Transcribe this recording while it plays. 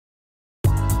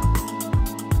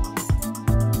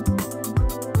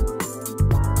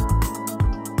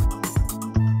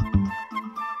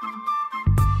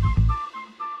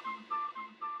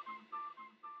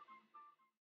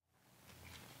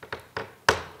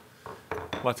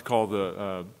I'd like to call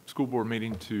the school board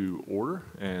meeting to order,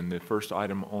 and the first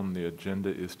item on the agenda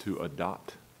is to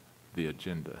adopt the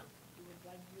agenda. Would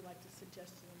you like to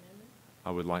suggest an amendment?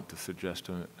 I would like to suggest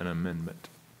an amendment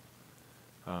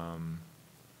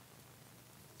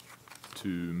to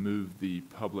move the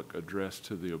public address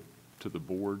to the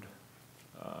board.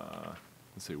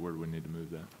 Let's see, where do we need to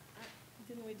move that?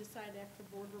 Didn't we decide after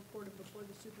board report or before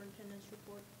the superintendent's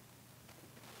report?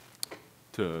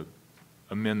 To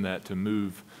amend that to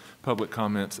move public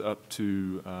comments up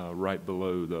to right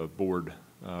below the board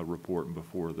report and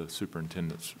before the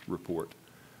superintendent's report,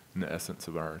 in the essence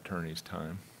of our attorney's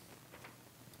time.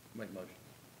 Make a motion.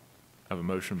 I have a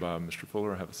motion by Mr.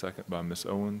 Fuller. I have a second by Ms.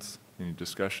 Owens. Any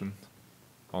discussion?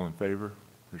 All in favor?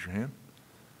 Raise your hand.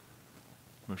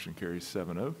 Motion carries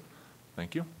 7-0.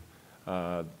 Thank you.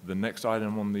 The next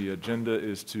item on the agenda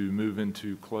is to move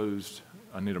into closed.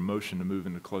 I need a motion to move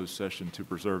into closed session to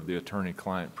preserve the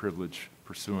attorney-client privilege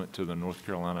pursuant to the North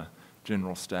Carolina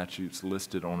general statutes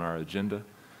listed on our agenda,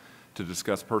 to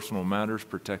discuss personal matters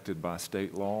protected by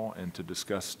state law, and to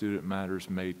discuss student matters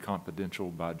made confidential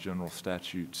by general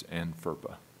statutes and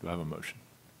FERPA. Do I have a motion?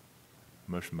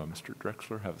 Motion by Mr.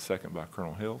 Drexler. Have a second by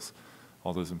Colonel Hills.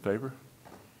 All those in favor?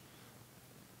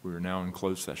 We are now in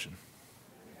closed session.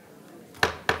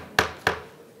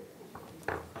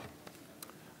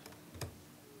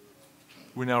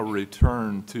 We now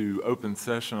return to open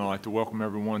session. I'd like to welcome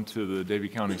everyone to the Davie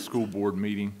County School Board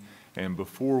meeting. And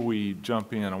before we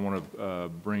jump in, I want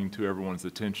to bring to everyone's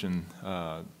attention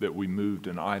that we moved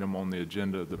an item on the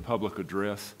agenda. The public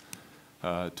address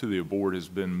to the board has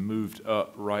been moved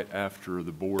up right after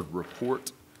the board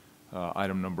report,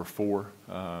 item number 4,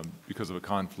 because of a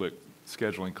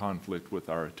scheduling conflict with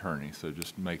our attorney. So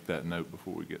just make that note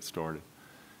before we get started.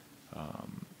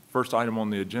 First item on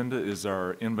the agenda is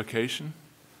our invocation.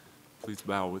 Please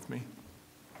bow with me.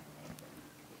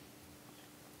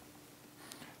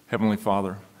 Heavenly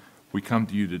Father, we come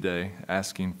to you today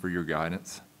asking for your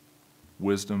guidance,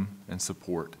 wisdom, and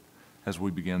support as we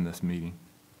begin this meeting.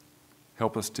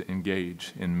 Help us to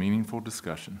engage in meaningful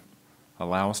discussion.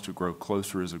 Allow us to grow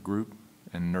closer as a group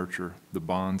and nurture the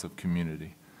bonds of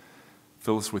community.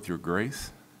 Fill us with your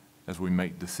grace as we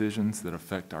make decisions that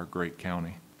affect our great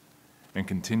county, and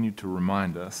continue to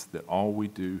remind us that all we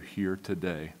do here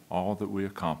today, all that we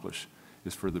accomplish,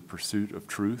 is for the pursuit of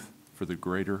truth, for the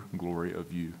greater glory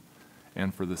of you,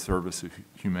 and for the service of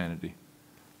humanity.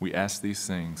 We ask these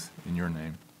things in your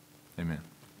name. Amen.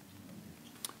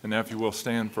 And now, if you will,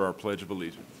 stand for our Pledge of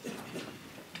Allegiance.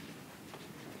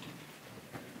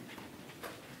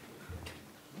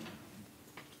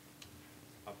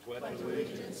 I pledge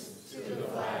allegiance to the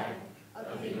flag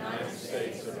of the United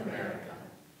States of America,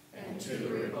 and to the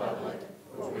republic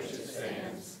for which it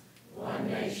stands, one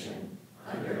nation,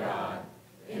 under God,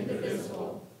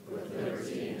 indivisible, with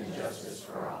liberty and justice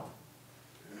for all.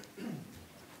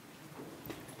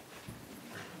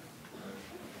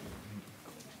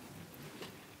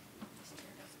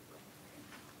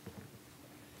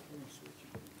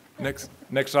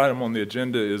 Next item on the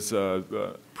agenda is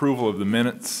approval of the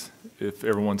minutes. If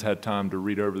everyone's had time to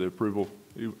read over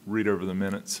the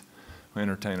minutes, I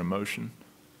entertain a motion.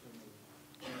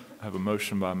 I have a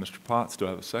motion by Mr. Potts. Do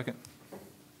I have a second? I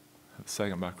have a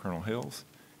second by Colonel Hills.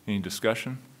 Any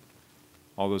discussion?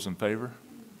 All those in favor?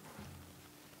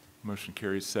 Motion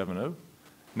carries 7-0.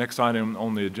 Next item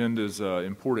on the agenda is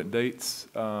important dates.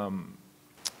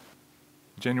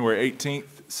 January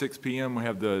 18th, 6 p.m., we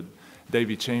have the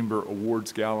Davie Chamber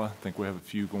Awards Gala. I think we have a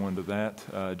few going to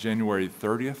that. January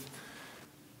 30th,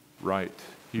 right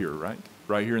here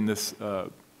in this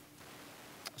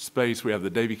space, we have the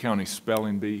Davie County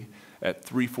Spelling Bee at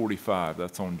 3:45.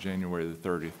 That's on January the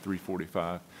 30th,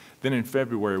 3:45. Then in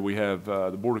February, we have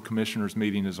the Board of Commissioners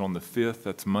meeting is on the 5th.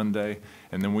 That's Monday.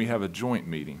 And then we have a joint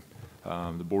meeting.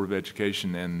 The Board of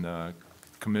Education and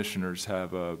Commissioners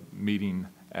have a meeting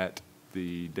at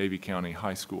the Davie County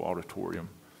High School Auditorium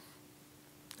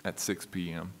at 6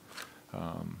 p.m.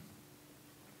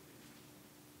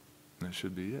 That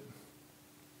should be it.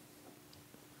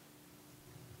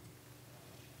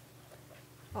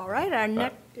 All right, our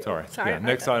next...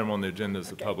 Next item on the agenda is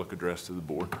the public address to the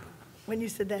board. When you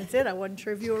said that's it, I wasn't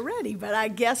sure if you were ready, but I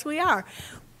guess we are.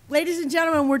 Ladies and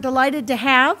gentlemen, we're delighted to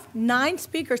have 9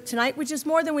 speakers tonight, which is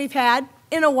more than we've had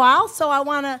in a while, so I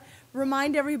want to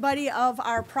remind everybody of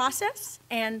our process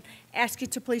and ask you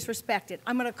to please respect it.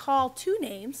 I'm going to call 2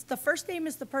 names. The first name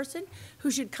is the person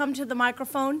who should come to the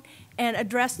microphone and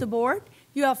address the board.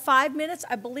 You have 5 minutes.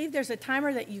 I believe there's a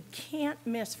timer that you can't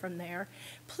miss from there.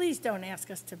 Please don't ask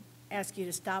you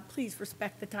to stop. Please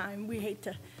respect the time. We hate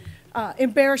to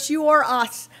embarrass you or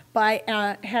us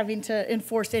by having to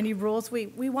enforce any rules.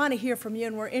 We want to hear from you,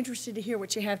 and we're interested to hear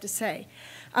what you have to say.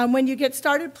 When you get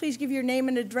started, please give your name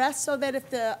and address so that if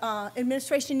the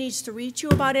administration needs to reach you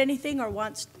about anything or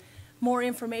wants more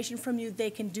information from you, they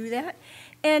can do that.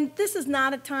 And this is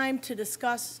not a time to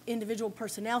discuss individual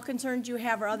personnel concerns you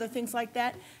have or other things like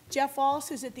that. Jeff Wallace,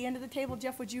 who's at the end of the table,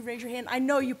 Jeff, would you raise your hand? I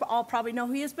know you all probably know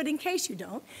who he is, but in case you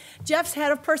don't, Jeff's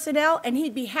head of personnel, and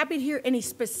he'd be happy to hear any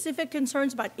specific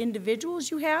concerns about individuals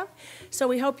you have. So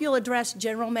we hope you'll address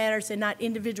general matters and not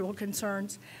individual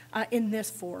concerns in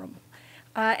this forum.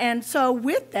 And so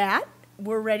with that,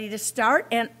 we're ready to start.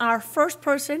 And our first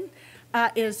person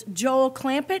is Joel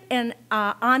Clampett, and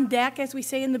on deck, as we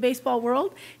say in the baseball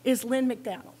world, is Lynn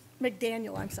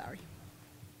McDaniel, I'm sorry.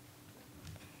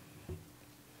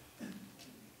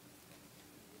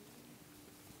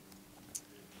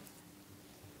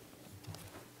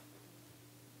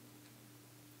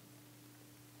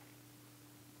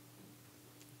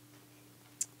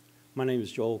 My name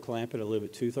is Joel Clampett. I live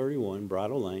at 231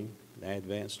 Bridle Lane,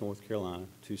 Advance, North Carolina,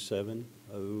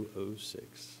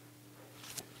 27006.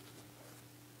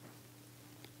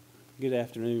 Good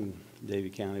afternoon, Davie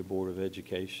County Board of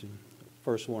Education.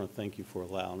 First, I want to thank you for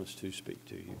allowing us to speak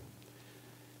to you.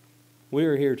 We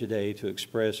are here today to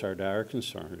express our dire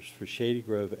concerns for Shady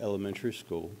Grove Elementary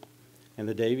School and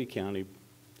the Davie County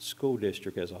School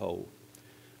District as a whole.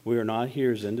 We are not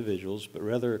here as individuals, but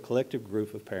rather a collective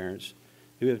group of parents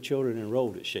who have children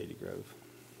enrolled at Shady Grove.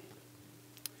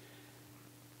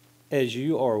 As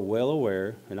you are well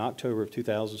aware, in October of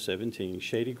 2017,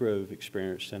 Shady Grove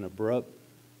experienced an abrupt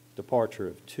departure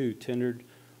of two tenured,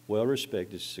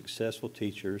 well-respected, successful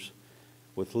teachers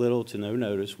with little to no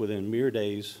notice within mere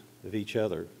days of each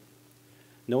other.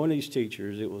 Knowing these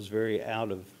teachers, it was very out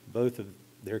of both of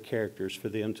their characters for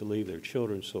them to leave their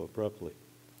children so abruptly.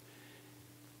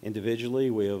 Individually,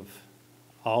 we have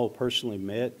all personally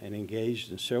met and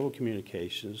engaged in several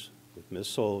communications with Ms.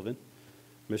 Sullivan,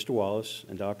 Mr. Wallace,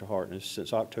 and Dr. Hartness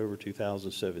since October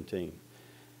 2017.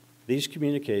 These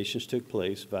communications took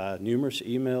place via numerous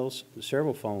emails,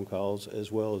 several phone calls,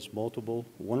 as well as multiple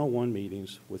one-on-one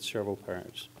meetings with several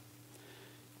parents.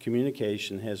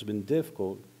 Communication has been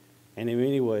difficult and in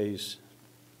many ways,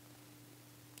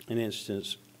 in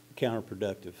instance,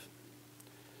 counterproductive.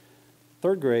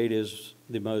 Third grade is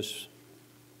the most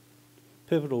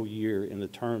pivotal year in the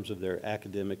terms of their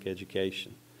academic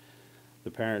education.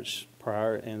 The parents'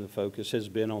 prior and the focus has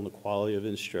been on the quality of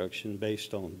instruction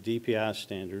based on DPI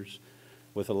standards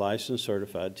with a licensed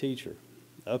certified teacher.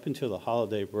 Up until the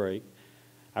holiday break,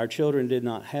 our children did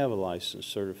not have a licensed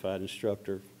certified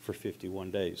instructor for 51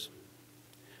 days,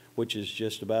 which is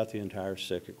just about the entire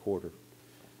second quarter.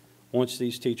 Once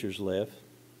these teachers left,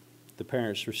 the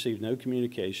parents received no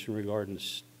communication regarding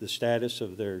the status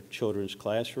of their children's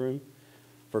classroom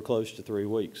for close to 3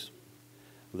 weeks.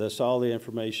 Thus, all the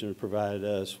information provided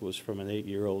us was from an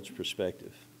 8-year-old's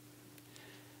perspective.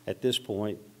 At this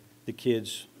point, the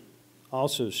kids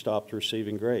also stopped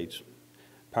receiving grades.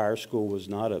 Prior school was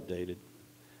not updated.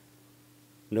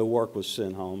 No work was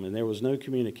sent home, and there was no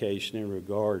communication in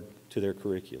regard to their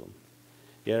curriculum.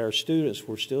 Yet our students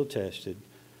were still tested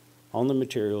on the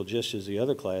material just as the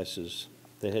other classes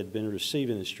that had been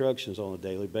receiving instructions on a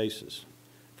daily basis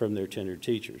from their tenured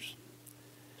teachers.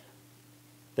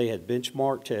 They had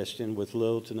benchmark testing with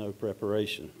little to no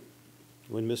preparation.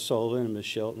 When Ms. Sullivan and Ms.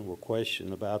 Shelton were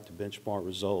questioned about the benchmark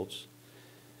results,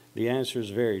 the answers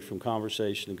varied from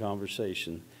conversation to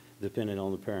conversation depending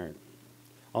on the parent.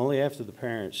 Only after the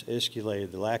parents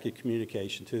escalated the lack of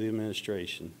communication to the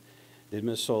administration did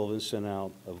Ms. Sullivan send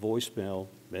out a voicemail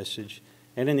message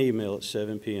and an email at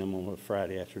 7 p.m. on a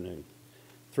Friday afternoon,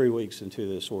 3 weeks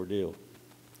into this ordeal,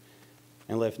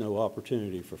 and left no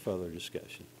opportunity for further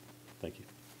discussion. Thank you.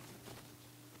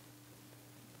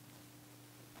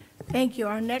 Thank you.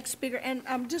 Our next speaker,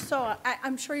 and just so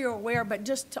I'm sure you're aware, but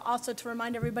just to also to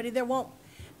remind everybody,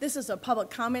 this is a public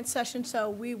comment session, so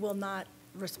we will not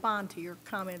respond to your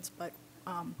comments, but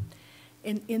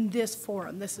in this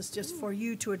forum, this is just for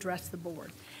you to address the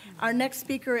board. Our next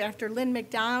speaker after Lynn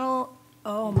McDonald,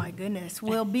 oh my goodness,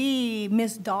 will be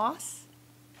Ms. Doss.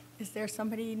 Is there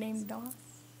somebody named Doss?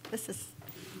 This is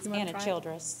Anna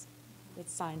Childress.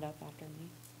 It's signed up after me.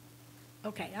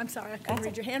 Okay, I'm sorry, I couldn't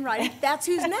read your handwriting. That's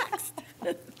who's next.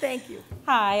 Thank you.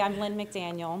 Hi, I'm Lynn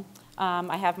McDaniel.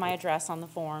 I have my address on the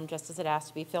form just as it has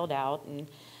to be filled out.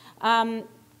 And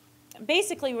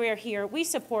basically, we're here, we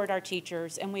support our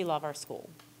teachers and we love our school.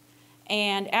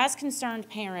 And as concerned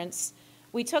parents,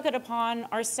 we took it upon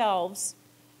ourselves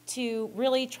to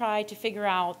really try to figure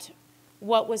out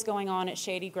what was going on at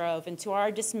Shady Grove. And to our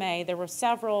dismay, there were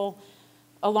several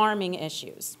alarming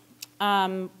issues.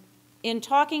 In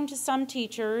talking to some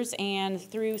teachers and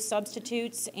through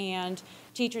substitutes and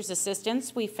teachers'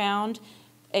 assistants, we found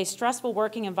a stressful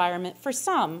working environment for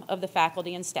some of the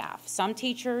faculty and staff. Some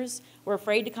teachers were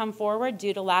afraid to come forward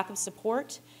due to lack of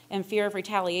support and fear of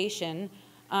retaliation,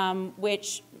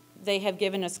 which they have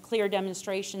given us clear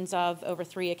demonstrations of over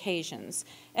 3 occasions.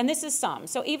 And this is some.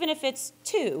 So even if it's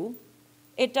 2,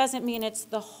 it doesn't mean it's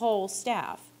the whole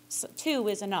staff. So 2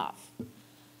 is enough.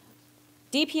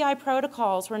 DPI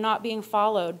protocols were not being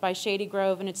followed by Shady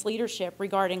Grove and its leadership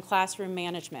regarding classroom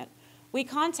management. We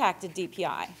contacted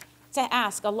DPI to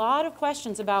ask a lot of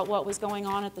questions about what was going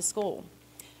on at the school.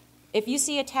 If you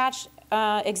see attached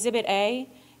Exhibit A,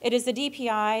 it is the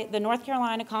DPI, the North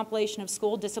Carolina Compilation of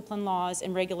School Discipline Laws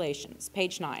and Regulations,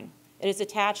 page 9. It is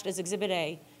attached as Exhibit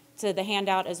A to the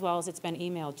handout as well as it's been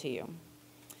emailed to you.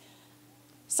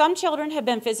 Some children have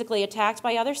been physically attacked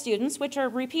by other students, which are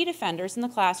repeat offenders in the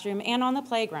classroom and on the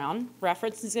playground.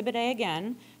 Reference Exhibit A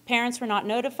again. Parents were not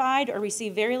notified or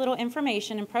received very little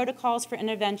information, and protocols for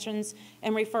interventions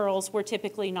and referrals were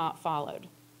typically not followed.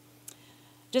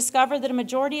 Discovered that a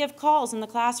majority of calls in the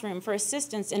classroom for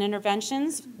assistance in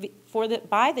interventions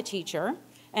by the teacher,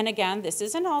 and again, this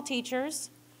isn't all teachers,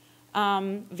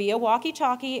 via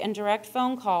walkie-talkie and direct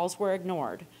phone calls were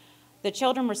ignored. The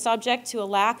children were subject to a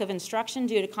lack of instruction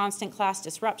due to constant class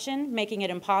disruption, making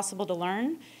it impossible to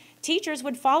learn. Teachers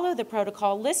would follow the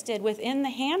protocol listed within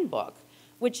the handbook,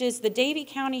 which is the Davie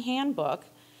County Handbook,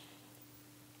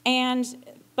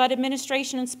 but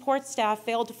administration and support staff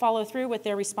failed to follow through with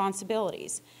their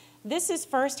responsibilities. This is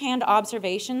firsthand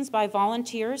observations by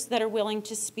volunteers that are willing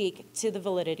to speak to the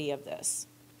validity of this.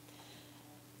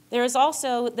 There is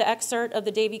also the excerpt of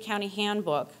the Davie County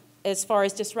Handbook as far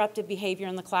as disruptive behavior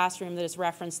in the classroom that is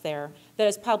referenced there, that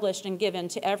is published and given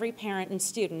to every parent and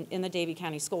student in the Davie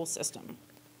County school system.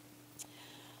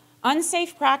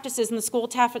 Unsafe practices in the school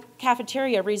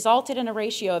cafeteria resulted in a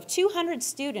ratio of 200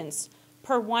 students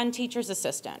per 1 teacher's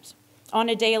assistant on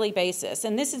a daily basis,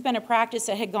 and this has been a practice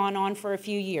that had gone on for a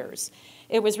few years.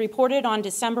 It was reported on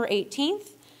December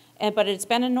 18th, but it's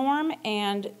been a norm,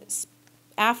 and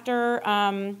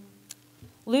after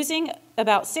losing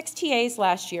about 6 TAs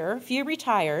last year, few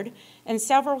retired, and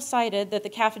several cited that the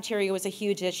cafeteria was a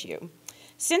huge issue.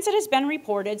 Since it has been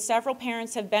reported, several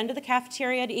parents have been to the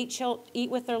cafeteria to eat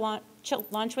with their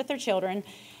lunch with their children,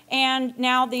 and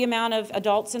now the amount of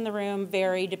adults in the room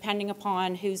vary depending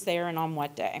upon who's there and on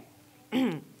what day.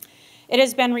 It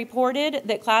has been reported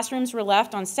that classrooms were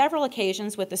left on several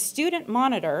occasions with a student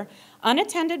monitor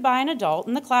unattended by an adult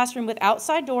in the classroom with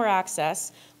outside door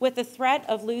access, with the threat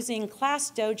of losing class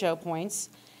dojo points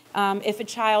if a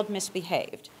child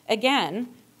misbehaved. Again,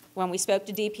 when we spoke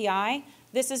to DPI,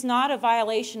 this is not a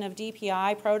violation of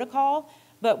DPI protocol,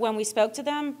 but when we spoke to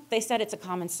them, they said it's a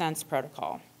common sense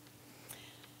protocol.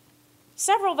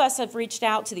 Several of us have reached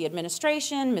out to the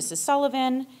administration, Mrs.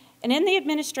 Sullivan, and in the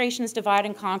administration's divide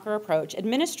and conquer approach,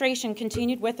 administration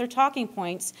continued with their talking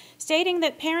points, stating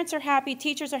that parents are happy,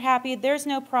 teachers are happy, there's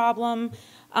no problem,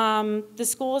 the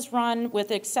school is run with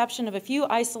the exception of a few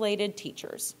isolated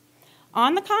teachers.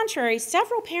 On the contrary,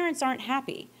 several parents aren't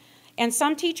happy, and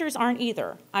some teachers aren't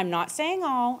either. I'm not saying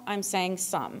all, I'm saying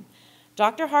some.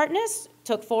 Dr. Hartness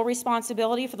took full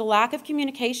responsibility for the lack of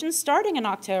communication starting in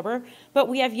October, but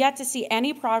we have yet to see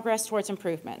any progress towards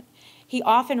improvement. He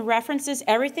often references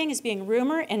everything as being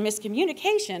rumor and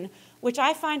miscommunication, which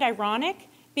I find ironic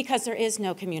because there is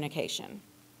no communication.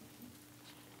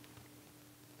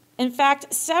 In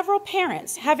fact, several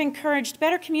parents have encouraged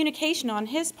better communication on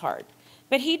his part,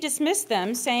 but he dismissed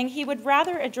them, saying he would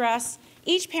rather address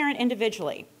each parent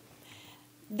individually.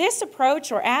 This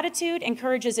approach or attitude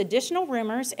encourages additional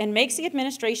rumors and makes the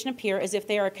administration appear as if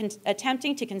they are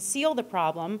attempting to conceal the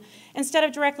problem instead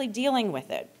of directly dealing with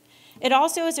it. It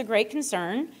also is a great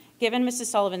concern, given Mrs.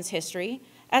 Sullivan's history,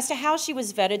 as to how she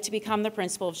was vetted to become the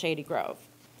principal of Shady Grove.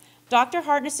 Dr.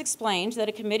 Hartness explained that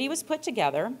a committee was put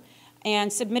together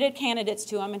and submitted candidates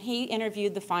to him, and he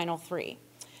interviewed the final 3.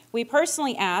 We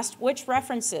personally asked which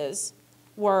references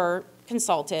were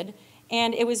consulted,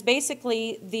 and it was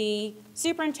basically the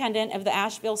superintendent of the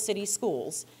Asheville City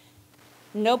Schools,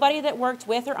 nobody that worked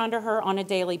with or under her on a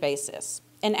daily basis.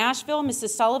 In Asheville, Mrs.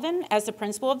 Sullivan, as the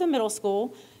principal of the middle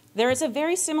school, there is a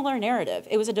very similar narrative.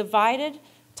 It was a divided,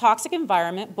 toxic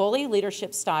environment, bully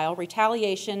leadership style,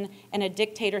 retaliation, and a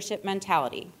dictatorship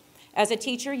mentality. As a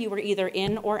teacher, you were either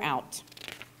in or out.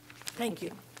 Thank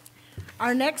you.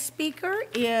 Our next speaker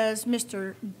is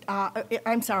Mr.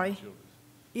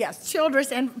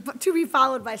 Childress, and to be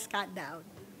followed by Scott Dowd.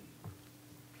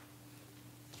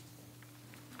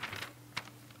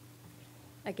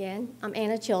 Again, I'm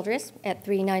Anna Childress at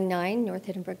 399 North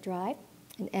Hindenburg Drive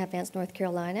in Advance, North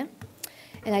Carolina.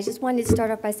 And I just wanted to start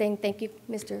off by saying thank you,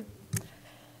 Mr.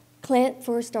 Clint,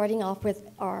 for starting off with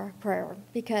our prayer.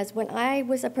 Because when I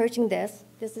was approaching this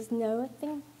is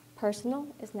nothing personal.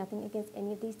 It's nothing against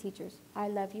any of these teachers. I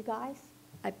love you guys.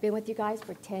 I've been with you guys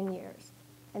for 10 years.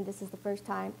 And this is the first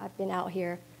time I've been out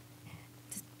here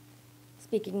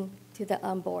speaking to the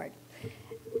board.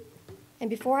 And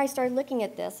before I started looking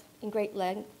at this in great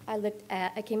length,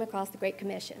 I came across the Great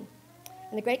Commission.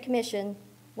 And the Great Commission,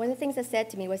 one of the things it said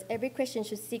to me was every Christian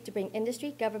should seek to bring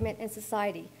industry, government, and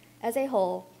society as a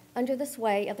whole under the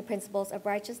sway of the principles of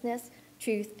righteousness,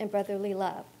 truth, and brotherly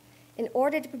love. In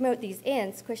order to promote these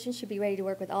ends, Christians should be ready to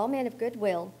work with all men of good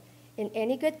will in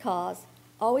any good cause,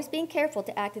 always being careful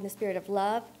to act in the spirit of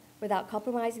love without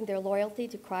compromising their loyalty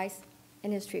to Christ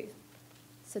and his truth.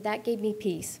 So that gave me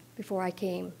peace before I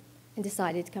came and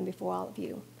decided to come before all of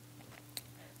you.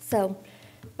 So,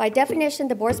 by definition,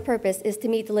 the board's purpose is to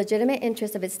meet the legitimate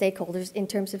interests of its stakeholders in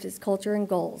terms of its culture and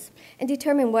goals, and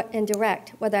determine and direct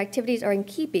whether activities are in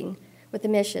keeping with the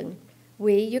mission.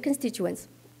 We, your constituents,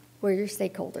 we're your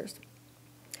stakeholders.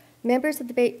 Members of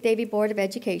the Davie Board of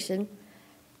Education,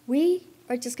 we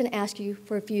are just going to ask you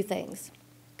for a few things.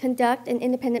 Conduct an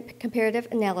independent comparative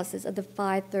analysis of the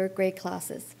 5 third grade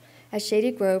classes at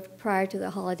Shady Grove prior to the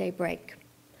holiday break.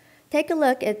 Take a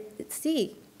look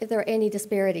see if there are any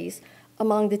disparities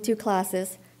among the 2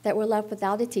 classes that were left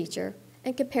without a teacher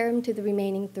and compare them to the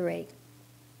remaining 3.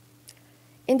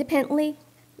 Independently,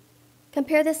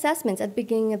 compare the assessments at the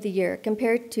beginning of the year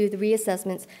compared to the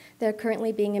reassessments that are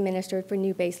currently being administered for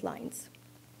new baselines.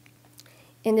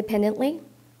 Independently,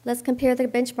 let's compare the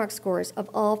benchmark scores of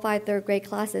all 5 third grade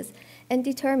classes and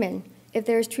determine if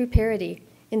there is true parity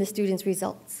in the students'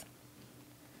 results.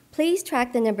 Please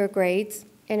track the number of grades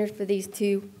entered for these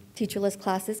 2 teacherless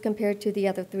classes compared to the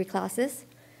other 3 classes.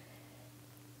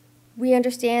 We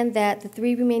understand that the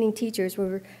 3 remaining teachers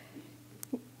were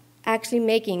actually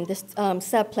making the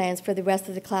sub-plans for the rest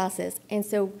of the classes, and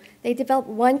so they developed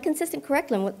one consistent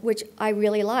curriculum, which I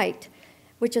really liked,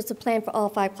 which is a plan for all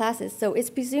 5 classes, so it's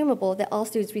presumable that all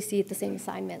students received the same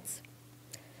assignments.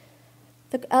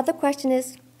 The other question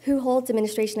is, who holds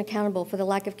administration accountable for the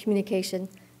lack of communication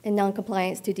and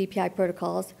noncompliance to DPI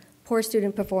protocols, poor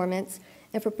student performance,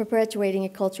 and for perpetuating a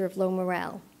culture of low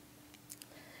morale?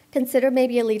 Consider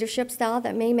maybe a leadership style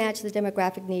that may match the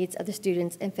demographic needs of the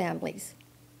students and families.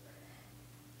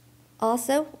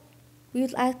 Also, we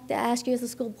would like to ask you as a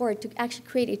school board to actually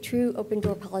create a true open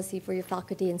door policy for your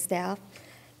faculty and staff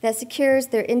that secures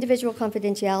their individual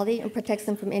confidentiality and protects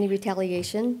them from any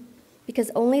retaliation,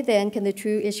 because only then can the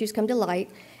true issues come to light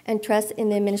and trust in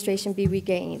the administration be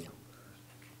regained.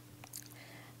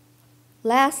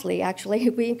 Lastly,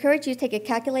 actually, we encourage you to take a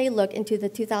calculated look into the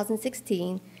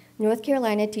 2016 North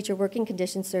Carolina Teacher Working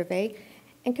Conditions Survey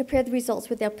and compare the results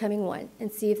with the upcoming one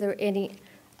and see if there are any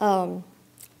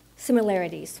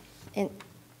similarities and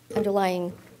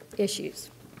underlying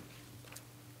issues.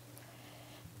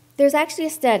 There's actually a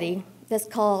study that's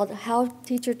called How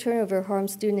Teacher Turnover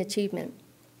Harms Student Achievement.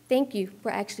 Thank you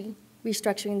for actually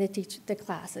restructuring the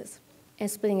classes and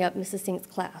splitting up Mrs. Sink's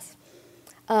class.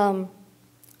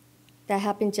 That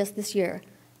happened just this year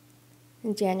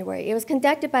in January. It was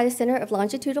conducted by the Center of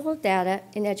Longitudinal Data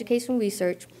in Education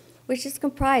Research, which is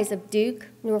comprised of Duke,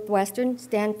 Northwestern,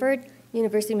 Stanford,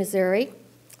 University of Missouri,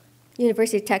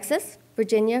 University of Texas,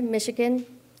 Virginia, Michigan,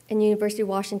 and University of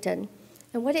Washington.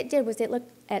 And what it did was it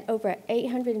looked at over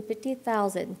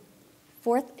 850,000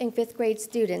 4th and 5th grade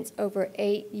students over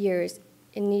 8 years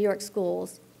in New York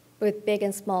schools, both big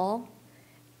and small.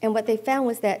 And what they found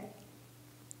was that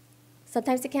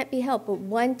sometimes it can't be helped, but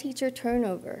one teacher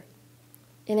turnover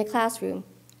in a classroom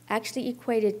actually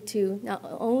equated to not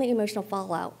only emotional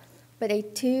fallout, but a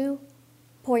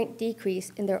 2-point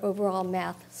decrease in their overall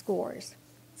math scores,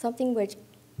 something which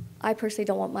I personally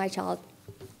don't want my child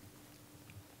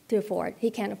to afford.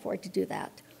 He can't afford to do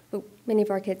that, but many of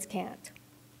our kids can't.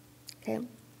 Okay?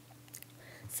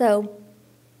 So,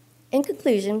 in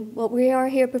conclusion, what we are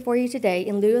here before you today,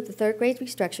 in lieu of the 3rd grade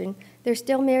restructuring, there's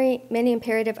still many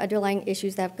imperative underlying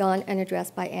issues that have gone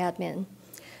unaddressed by admin.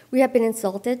 We have been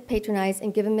insulted, patronized,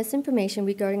 and given misinformation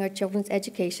regarding our children's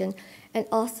education and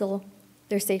also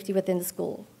their safety within the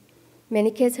school.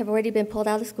 Many kids have already been pulled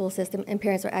out of the school system, and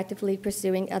parents are actively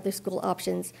pursuing other school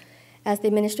options as the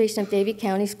administration of Davie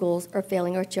County schools are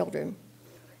failing our children.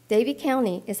 Davie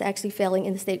County is actually failing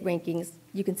in the state rankings.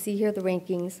 You can see here the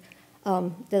rankings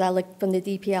that I looked from the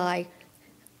DPI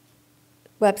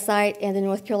website and the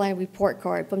North Carolina report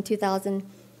card. From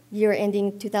year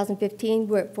ending 2015,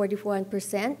 we're at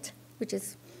 41%, which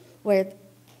is where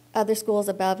other schools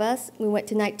above us. We went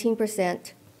to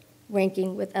 19%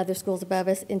 ranking with other schools above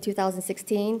us in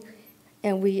 2016,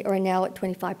 and we are now at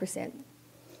 25%.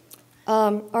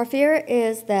 Our fear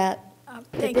is that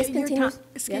if Thank this you. Your continues. time,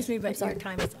 excuse me, I'm but your sorry.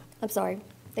 time is up. I'm sorry.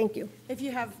 Thank you. If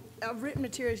you have written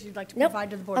materials you'd like to Nope,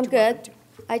 provide to the board, I'm you're welcome good.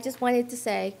 to. I just wanted to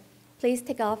say, please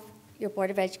take off your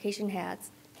Board of Education hats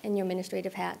and your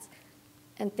administrative hats,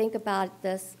 and think about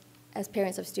this as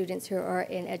parents of students who are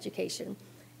in education,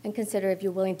 and consider if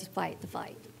you're willing to fight the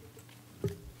fight.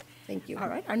 Thank you. All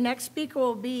right, our next speaker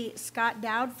will be Scott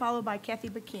Dowd, followed by Kathy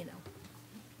Bacchino.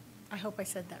 I hope I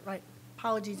said that right.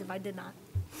 Apologies if I did not.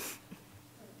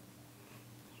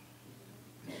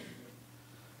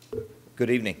 Good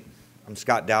evening. I'm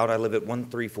Scott Dowd. I live at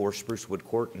 134 Sprucewood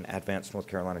Court in Advance, North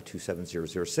Carolina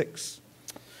 27006.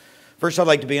 First, I'd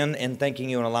like to begin in thanking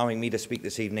you and allowing me to speak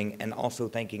this evening, and also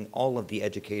thanking all of the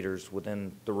educators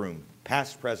within the room,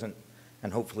 past, present,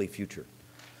 and hopefully future.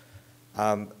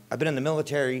 I've been in the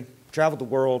military, traveled the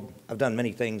world. I've done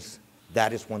many things.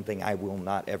 That is one thing I will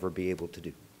not ever be able to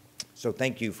do. So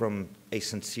thank you from a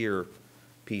sincere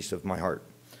piece of my heart.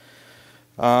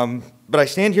 But I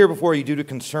stand here before you due to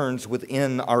concerns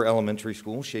within our elementary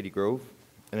school, Shady Grove,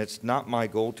 and it's not my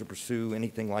goal to pursue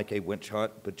anything like a witch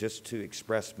hunt, but just to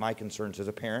express my concerns as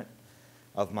a parent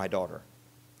of my daughter.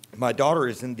 My daughter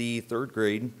is in the 3rd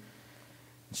grade.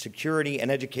 Security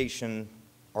and education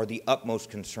are the utmost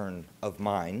concern of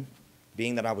mine.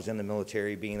 Being that I was in the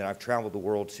military, being that I've traveled the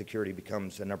world, security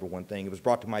becomes a #1 thing. It was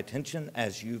brought to my attention,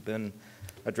 as you've been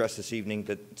addressed this evening,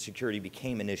 that security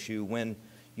became an issue when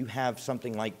you have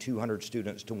something like 200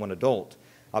 students to 1 adult.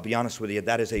 I'll be honest with you,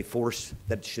 that is a force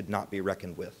that should not be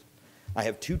reckoned with. I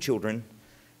have 2 children,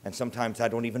 and sometimes I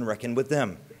don't even reckon with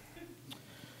them.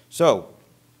 So,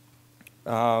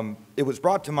 it was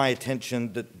brought to my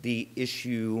attention that the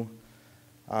issue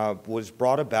was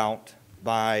brought about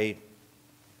by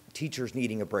teachers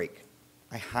needing a break.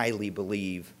 I highly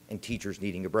believe in teachers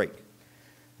needing a break.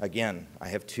 Again, I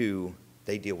have 2,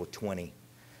 they deal with 20.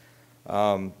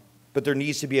 But there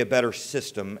needs to be a better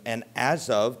system, and as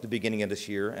of the beginning of this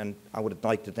year, and I would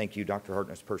like to thank you, Dr.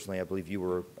 Hartness, personally, I believe you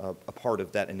were a part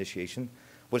of that initiation,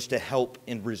 was to help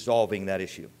in resolving that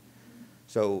issue.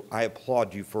 So I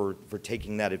applaud you for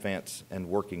taking that advance and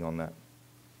working on that.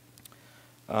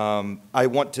 I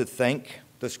want to thank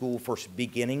the school for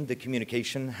beginning the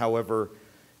communication. However,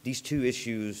 these 2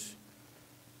 issues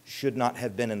should not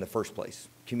have been in the first place.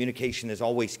 Communication is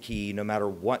always key, no matter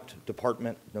what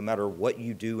department, no matter what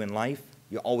you do in life,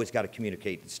 you always got to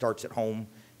communicate. It starts at home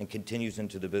and continues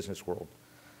into the business world.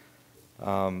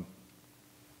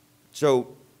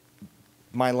 So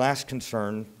my last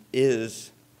concern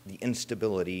is the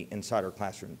instability inside our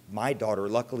classroom. My daughter,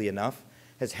 luckily enough,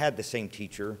 has had the same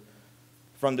teacher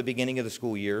from the beginning of the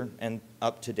school year and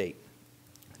up to date.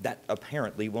 That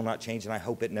apparently will not change, and I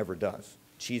hope it never does.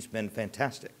 She's been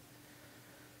fantastic.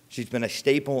 She's been a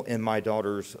staple in my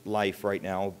daughter's life right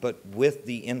now, but with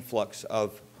the influx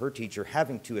of her teacher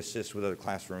having to assist with other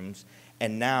classrooms,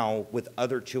 and now with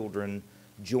other children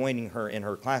joining her in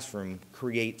her classroom,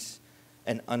 creates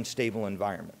an unstable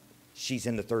environment. She's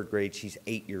in the 3rd grade. She's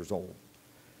 8 years old.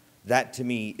 That, to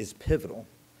me, is pivotal.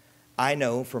 I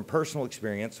know from personal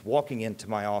experience, walking into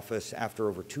my office after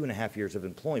over 2.5 years of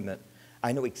employment,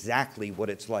 I know exactly what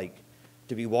it's like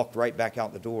to be walked right back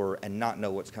out the door and not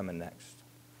know what's coming next.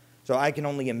 So I can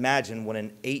only imagine when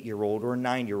an 8-year-old or a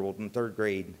 9-year-old in 3rd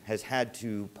grade has had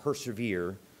to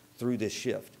persevere through this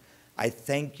shift. I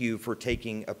thank you for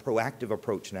taking a proactive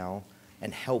approach now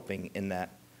and helping in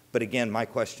that. But again, my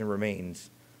question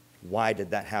remains, why did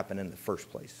that happen in the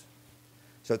first place?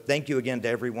 So thank you again to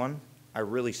everyone. I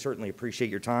really certainly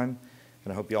appreciate your time,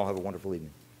 and I hope you all have a wonderful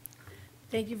evening.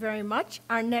 Thank you very much.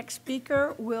 Our next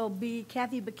speaker will be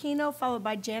Kathy Bacchino, followed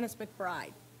by Janice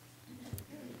McBride.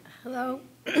 Hello,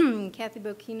 Kathy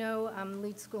Bocchino. I'm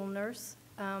lead school nurse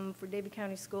for Davie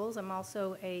County Schools. I'm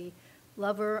also a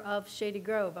lover of Shady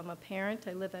Grove. I'm a parent.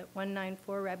 I live at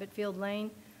 194 Rabbit Field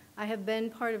Lane. I have been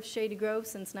part of Shady Grove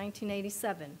since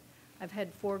 1987. I've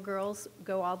had 4 girls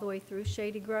go all the way through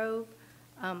Shady Grove.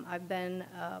 I've been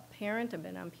a parent. I've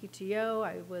been on PTO.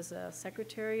 I was a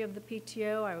secretary of the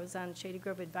PTO. I was on Shady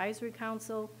Grove Advisory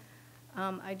Council.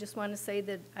 I just want to say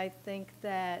that I think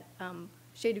that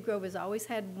Shady Grove has always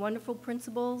had wonderful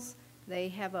principals. They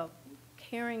have a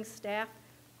caring staff.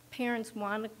 Parents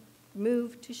want to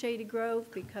move to Shady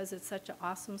Grove because it's such an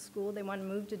awesome school. They want to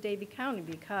move to Davie County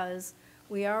because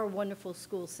we are a wonderful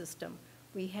school system.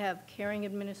 We have caring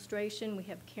administration. We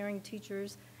have caring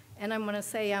teachers. And I'm going to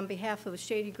say on behalf of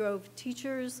Shady Grove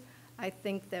teachers, I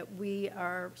think that we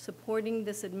are supporting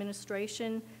this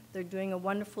administration They're doing a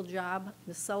wonderful job.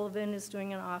 Ms. Sullivan is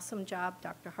doing an awesome job.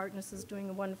 Dr. Hartness is doing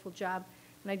a wonderful job.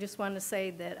 And I just want to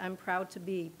say that I'm proud to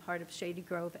be part of Shady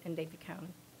Grove and Davie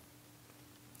County.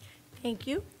 Thank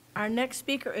you. Our next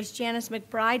speaker is Janice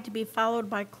McBride, to be followed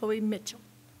by Chloe Mitchell.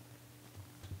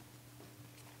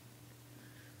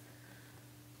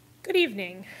 Good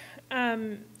evening.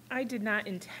 I did not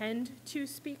intend to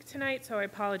speak tonight, so I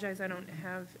apologize. I don't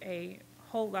have a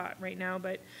whole lot right now,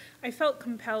 but I felt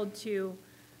compelled to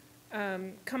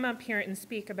come up here and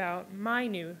speak about my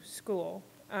new school.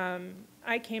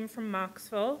 I came from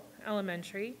Moxville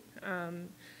Elementary.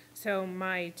 So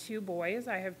my two boys,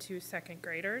 I have two second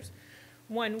graders,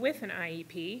 one with an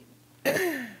IEP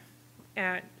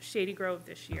at Shady Grove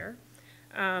this year.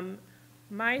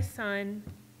 My son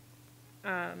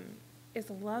is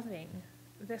loving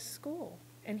this school,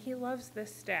 and he loves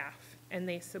this staff, and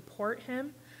they support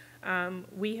him.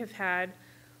 We have had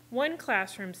one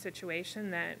classroom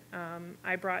situation that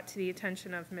I brought to the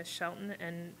attention of Ms. Shelton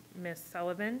and Ms.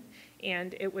 Sullivan,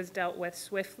 and it was dealt with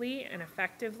swiftly and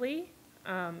effectively.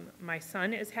 My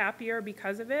son is happier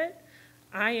because of it.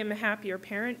 I am a happier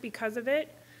parent because of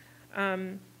it.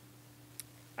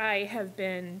 I have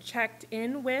been checked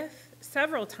in with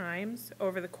several times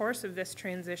over the course of this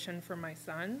transition for my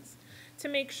sons to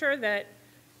make sure that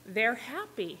they're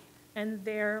happy and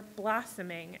they're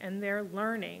blossoming and they're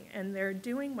learning and they're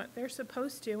doing what they're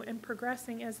supposed to and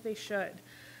progressing as they should.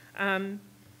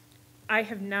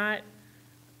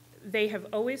 They have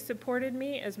always supported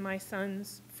me as my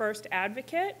son's first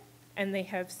advocate, and they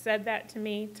have said that to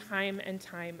me time and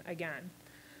time again.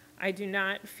 I do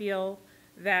not feel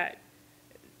that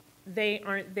they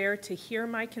aren't there to hear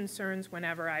my concerns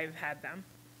whenever I've had them.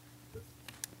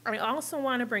 I also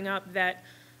want to bring up that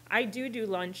I do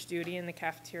lunch duty in the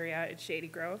cafeteria at Shady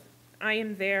Grove. I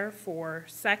am there for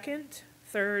 2nd,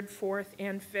 3rd, 4th,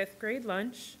 and 5th grade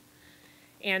lunch,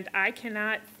 and I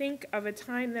cannot think of a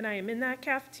time that I am in that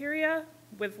cafeteria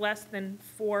with less than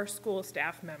 4 school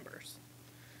staff members.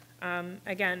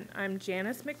 Again, I'm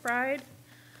Janice McBride.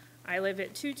 I live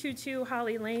at 222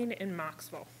 Holly Lane in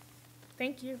Moxville.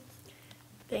 Thank you.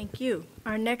 Thank you.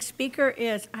 Our next speaker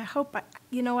is,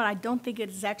 you know what, I don't think it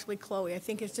is actually Chloe. I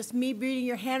think it's just me reading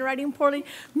your handwriting poorly.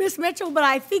 Miss Mitchell, but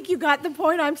I think you got the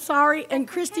point. I'm sorry. And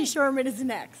Christy Sherman is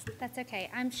next. That's okay.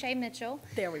 I'm Shay Mitchell.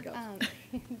 There we go.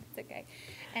 It's okay.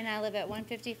 And I live at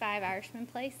 155 Irishman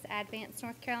Place, Advance,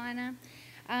 North Carolina.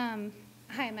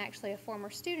 I am actually a former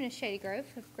student at Shady Grove.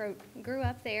 I grew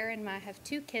up there, and I have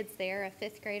 2 kids there, a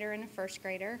 5th grader and a 1st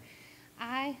grader.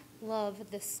 I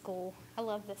love this school. I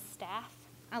love the staff.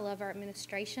 I love our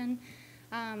administration.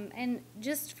 And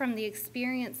just from the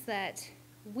experience that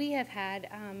we have had,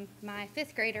 my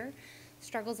 5th grader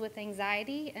struggles with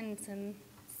anxiety and some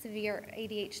severe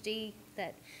ADHD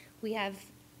that we have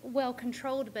well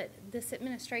controlled, but this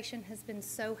administration has been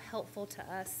so helpful to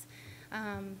us.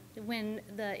 When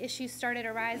the issues started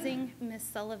arising, Ms.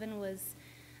 Sullivan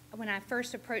when I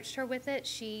first approached her with it,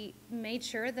 she made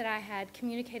sure that I had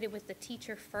communicated with the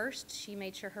teacher first. She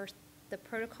made sure the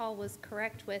protocol was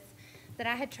correct that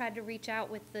I had tried to reach out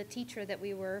with the teacher that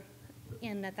we were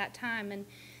in at that time, and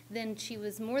then she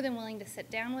was more than willing to sit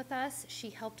down with us. She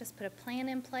helped us put a plan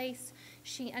in place.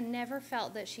 I never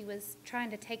felt that she was trying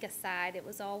to take a side. It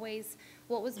was always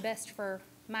what was best for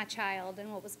my child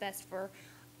and what was best for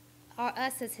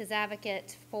us as his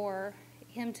advocate for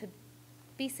him to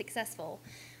be successful.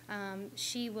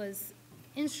 She was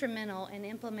instrumental in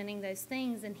implementing those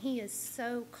things, and he is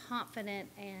so confident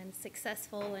and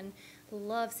successful and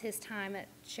loves his time at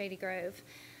Shady Grove.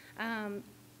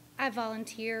 I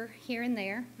volunteer here and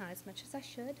there, not as much as I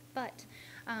should, but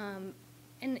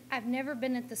and I've never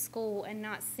been at the school and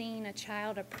not seen a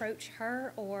child approach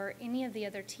her or any of the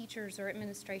other teachers or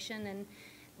administration, and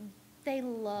they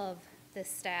love this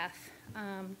staff.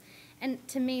 And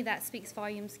to me, that speaks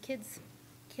volumes. Kids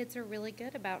are really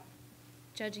good about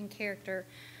judging character.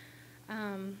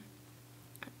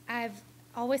 I've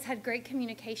always had great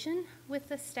communication with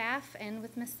the staff and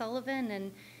with Ms. Sullivan,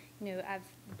 and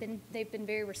they've been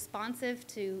very responsive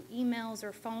to emails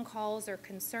or phone calls or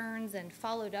concerns and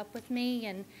followed up with me,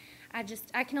 and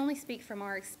I can only speak from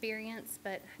our experience,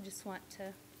 but I just want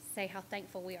to say how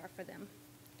thankful we are for them.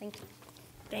 Thank you.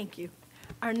 Thank you.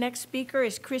 Our next speaker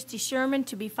is Christy Sherman,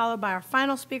 to be followed by our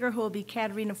final speaker, who will be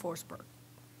Katerina Forsberg.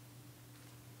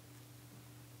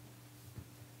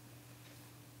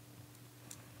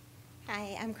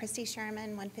 Hi, I'm Christy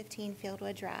Sherman, 115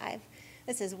 Fieldwood Drive.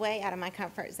 This is way out of my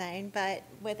comfort zone, but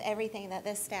with everything that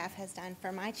this staff has done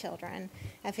for my children,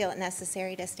 I feel it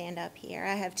necessary to stand up here.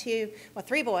 I have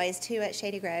 3 boys, 2 at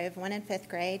Shady Grove, 1 in 5th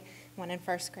grade, 1 in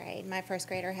 1st grade. My 1st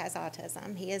grader has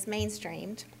autism. He is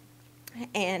mainstreamed.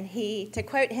 And to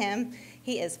quote him,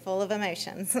 he is full of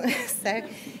emotions. So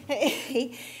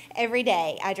every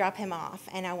day I drop him off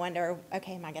and I wonder,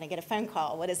 okay, am I going to get a phone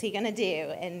call? What is he going to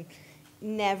do? And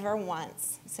never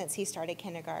once since he started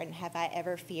kindergarten have I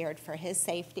ever feared for his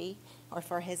safety or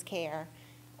for his care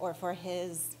or for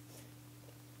his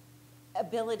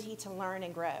ability to learn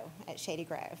and grow at Shady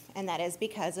Grove. And that is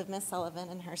because of Miss Sullivan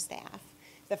and her staff.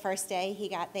 The first day he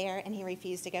got there and he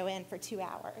refused to go in for 2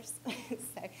 hours.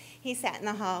 So he sat in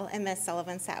the hall and Miss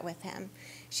Sullivan sat with him.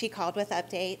 She called with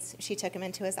updates. She took him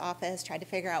into his office, tried to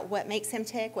figure out what makes him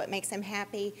tick, what makes him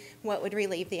happy, what would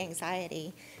relieve the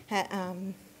anxiety,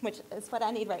 which is what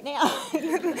I need right now.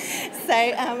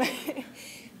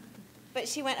 But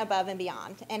she went above and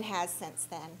beyond and has since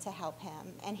then to help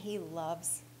him. And he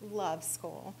loves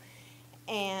school.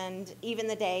 And even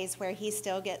the days where he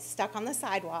still gets stuck on the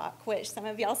sidewalk, which some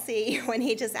of y'all see when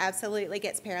he just absolutely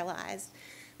gets paralyzed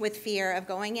with fear of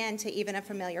going into even a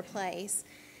familiar place,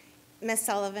 Miss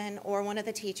Sullivan or one of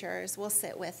the teachers will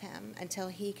sit with him until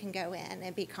he can go in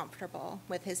and be comfortable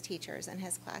with his teachers and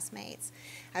his classmates.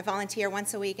 I volunteer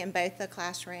once a week in both the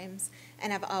classrooms,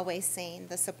 and I've always seen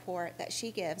the support that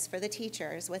she gives for the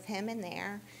teachers with him in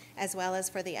there, as well as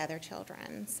for the other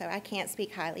children. So I can't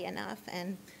speak highly enough,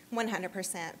 and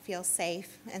 100% feel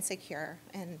safe and secure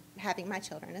in having my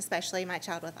children, especially my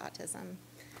child with autism,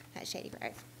 at Shady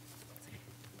Grove.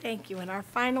 Thank you. And our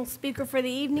final speaker for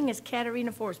the evening is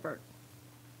Katerina Forsberg.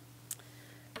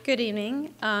 Good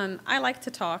evening. I like to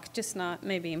talk, just not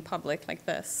maybe in public like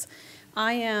this.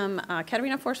 I am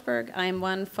Katerina Forsberg. I am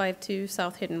 152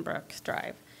 South Hidden Brook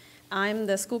Drive. I'm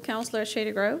the school counselor at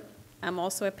Shady Grove. I'm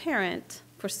also a parent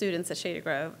for students at Shady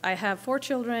Grove. I have 4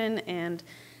 children and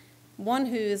one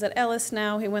who is at Ellis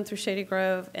now. He went through Shady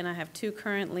Grove, and I have 2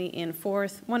 currently in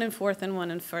 4th, one in 4th and one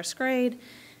in 1st grade.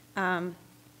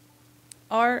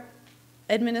 Our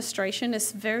administration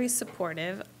is very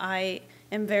supportive. I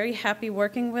am very happy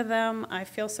working with them. I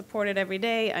feel supported every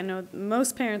day. I know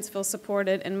most parents feel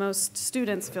supported and most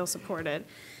students feel supported.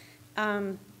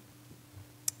 Like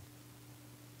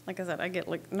I said, I get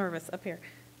like nervous up here.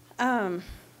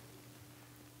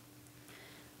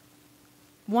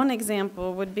 One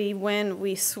example would be when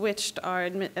we switched our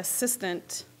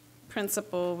assistant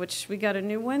principal, which we got a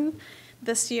new one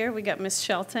this year. We got Miss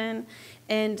Shelton,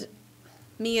 and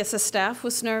me as a staff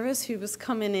was nervous who was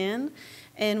coming in.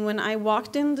 And when I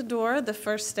walked in the door the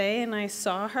first day and I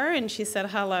saw her and she said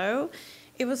hello,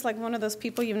 it was like one of those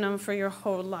people you've known for your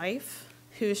whole life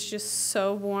who's just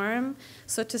so warm.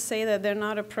 So to say that they're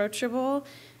not approachable,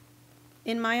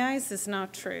 in my eyes, is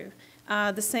not true.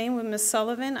 The same with Ms.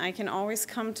 Sullivan. I can always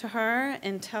come to her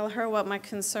and tell her what my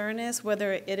concern is,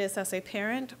 whether it is as a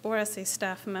parent or as a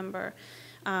staff member.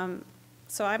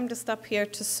 So I'm just up here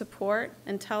to support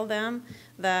and tell them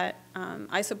that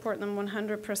I support them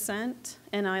 100%,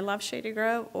 and I love Shady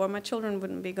Grove, or my children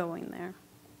wouldn't be going there.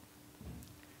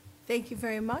 Thank you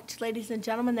very much. Ladies and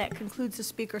gentlemen, that concludes the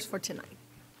speakers for tonight.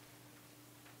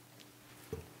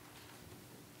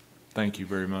 Thank you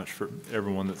very much for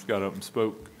everyone that's got up and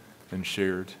spoke and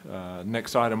shared.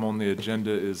 Next item on the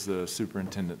agenda is the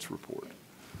superintendent's report.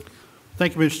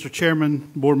 Thank you, Mr.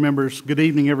 Chairman, board members. Good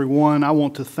evening, everyone. I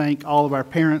want to thank all of our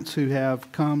parents who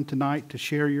have come tonight to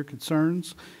share your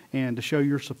concerns and to show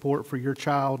your support for your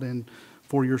child and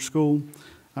for your school.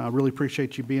 I really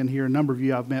appreciate you being here. A number of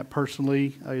you I've met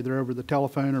personally, either over the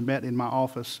telephone or met in my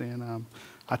office, and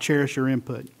I cherish your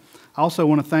input. I also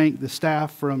want to thank the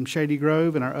staff from Shady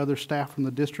Grove and our other staff from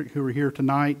the district who are here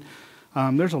tonight.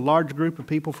 There's a large group of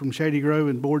people from Shady Grove,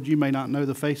 and board, you may not know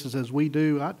the faces as we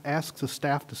do. I'd ask the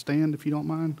staff to stand if you don't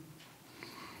mind.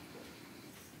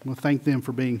 I want to thank them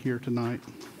for being here tonight.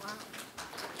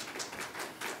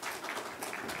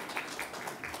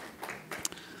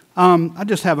 I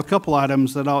just have a couple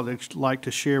items that I'd like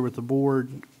to share with the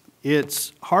board.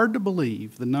 It's hard to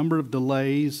believe the number of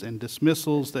delays and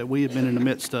dismissals that we have been in the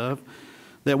midst of.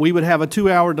 That we would have a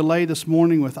 2-hour delay this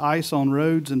morning with ice on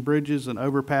roads and bridges and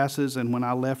overpasses, and when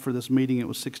I left for this meeting, it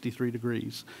was 63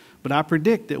 degrees. But I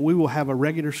predict that we will have a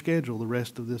regular schedule the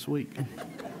rest of this week.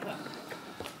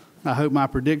 I hope my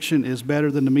prediction is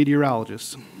better than the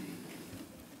meteorologists.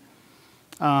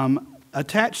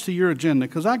 Attached to your agenda,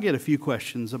 because I get a few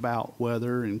questions about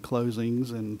weather and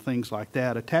closings and things like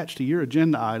that, attached to your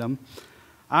agenda item,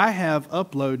 I have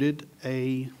uploaded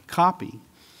a copy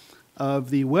of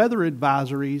the weather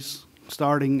advisories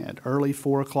starting at early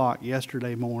 4 o'clock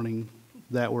yesterday morning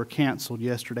that were canceled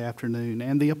yesterday afternoon,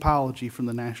 and the apology from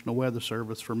the National Weather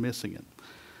Service for missing it.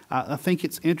 I think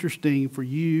it's interesting for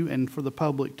you and for the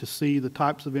public to see the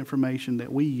types of information that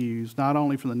we use, not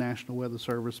only from the National Weather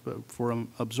Service, but for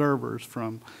observers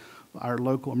from our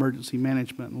local emergency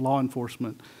management and law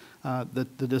enforcement.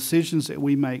 The decisions that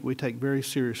we make, we take very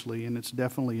seriously, and it's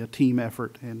definitely a team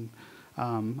effort, and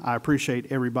I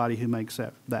appreciate everybody who makes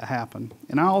that happen.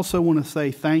 And I also want to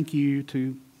say thank you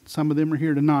to, some of them are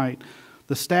here tonight,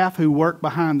 the staff who work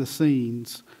behind the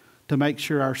scenes to make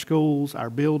sure our schools, our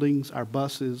buildings, our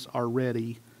buses are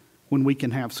ready when we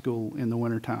can have school in the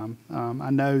wintertime.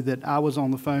 I know that I was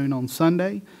on the phone on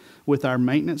Sunday with our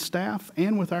maintenance staff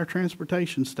and with our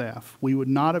transportation staff. We would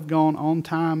not have gone on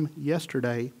time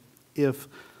yesterday if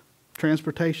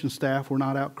transportation staff were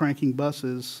not out cranking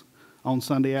buses on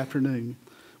Sunday afternoon.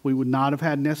 We would not have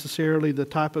had necessarily the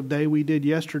type of day we did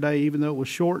yesterday, even though it was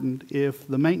shortened, if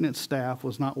the maintenance staff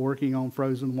was not working on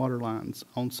frozen water lines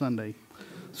on Sunday.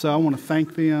 So I want to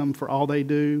thank them for all they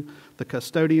do, the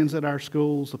custodians at our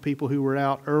schools, the people who were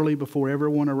out early before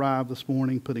everyone arrived this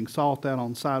morning, putting salt out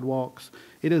on sidewalks.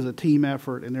 It is a team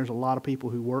effort, and there's a lot of people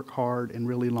who work hard and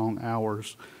really long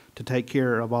hours to take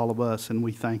care of all of us, and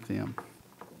we thank them.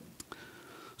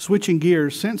 Switching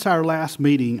gears, since our last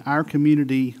meeting, our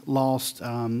community lost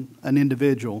an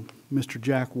individual, Mr.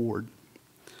 Jack Ward.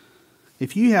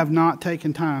 If you have not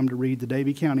taken time to read the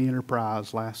Davie County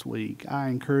Enterprise last week, I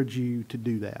encourage you to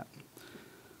do that.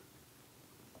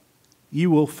 You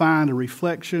will find a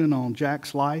reflection on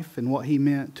Jack's life and what he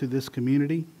meant to this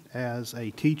community as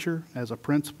a teacher, as a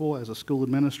principal, as a school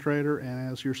administrator,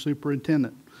 and as your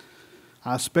superintendent.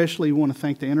 I especially want to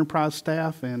thank the Enterprise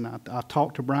staff, and I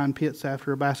talked to Brian Pitts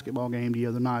after a basketball game the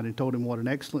other night and told him what an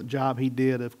excellent job he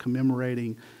did of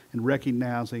commemorating and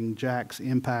recognizing Jack's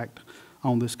impact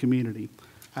on this community.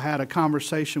 I had a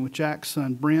conversation with Jack's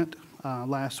son Brent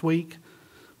last week,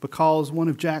 because one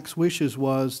of Jack's wishes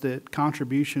was that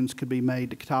contributions could be made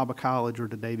to Catawba College or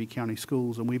to Davie County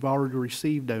Schools, and we've already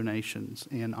received donations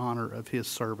in honor of his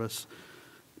service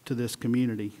to this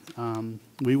community.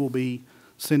 We will be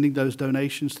sending those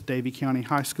donations to Davie County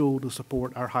High School to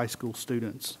support our high school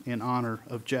students in honor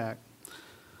of Jack.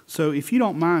 So if you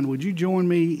don't mind, would you join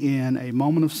me in a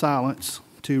moment of silence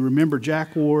to remember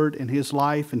Jack Ward and his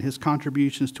life and his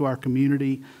contributions to our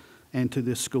community and to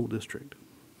this school district?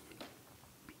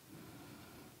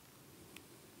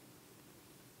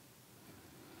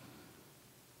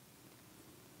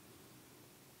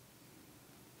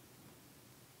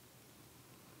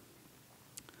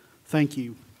 Thank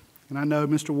you. And I know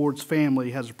Mr. Ward's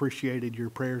family has appreciated your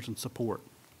prayers and support.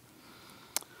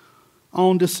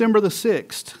 On December the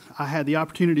 6th, I had the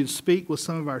opportunity to speak with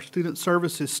some of our student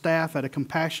services staff at a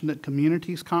Compassionate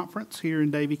Communities Conference here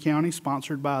in Davie County,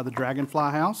 sponsored by the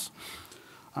Dragonfly House.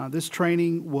 This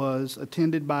training was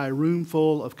attended by a room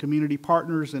full of community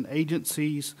partners and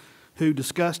agencies who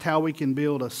discussed how we can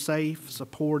build a safe,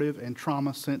 supportive, and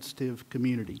trauma-sensitive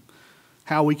community,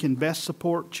 how we can best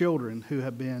support children who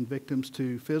have been victims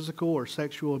to physical or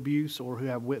sexual abuse or who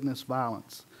have witnessed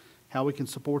violence, how we can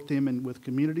support them with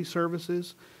community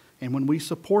services, and when we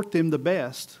support them the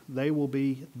best, they will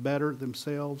be better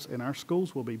themselves and our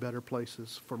schools will be better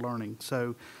places for learning.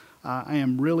 So I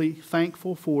am really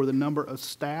thankful for the number of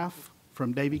staff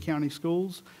from Davie County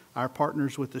Schools, our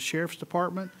partners with the Sheriff's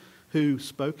Department who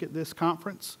spoke at this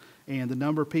conference, and the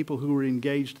number of people who were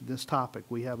engaged in this topic.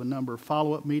 We have a number of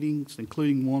follow-up meetings,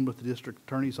 including one with the District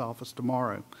Attorney's Office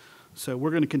tomorrow. So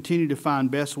we're going to continue to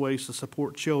find best ways to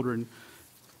support children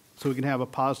so we can have a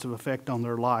positive effect on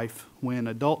their life when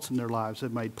adults in their lives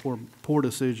have made poor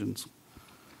decisions.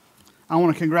 I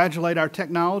want to congratulate our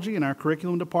technology and our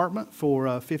curriculum department for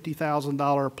a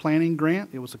 $50,000 planning grant.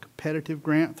 It was a competitive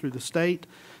grant through the state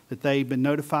that they've been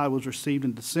notified was received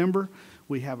in December.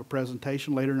 We have a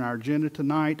presentation later in our agenda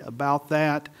tonight about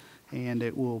that, and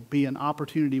it will be an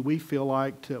opportunity we feel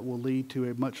like will lead to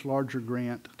a much larger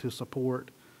grant to support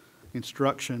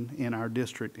instruction in our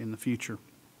district in the future.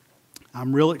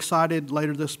 I'm real excited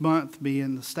later this month, me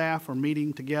and the staff are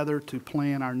meeting together to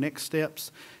plan our next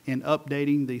steps in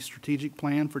updating the strategic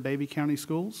plan for Davie County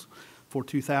Schools for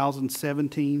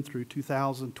 2017 through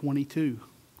 2022.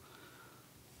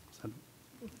 So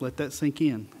let that sink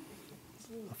in.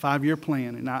 A 5-year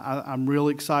plan, and I'm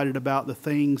really excited about the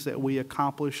things that we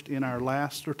accomplished in our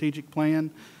last strategic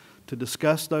plan, to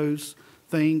discuss those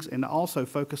things and also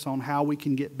focus on how we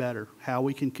can get better, how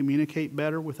we can communicate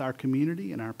better with our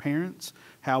community and our parents,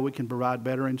 how we can provide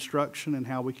better instruction, and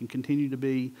how we can continue to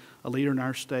be a leader in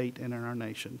our state and in our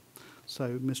nation.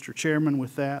 So, Mr. Chairman,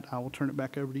 with that, I will turn it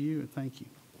back over to you, and thank you.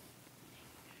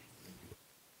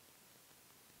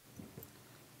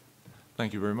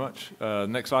 Thank you very much.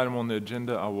 Next item on the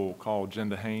agenda, I will call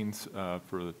Jenda Haynes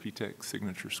for the P-TECH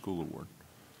Signature School Award.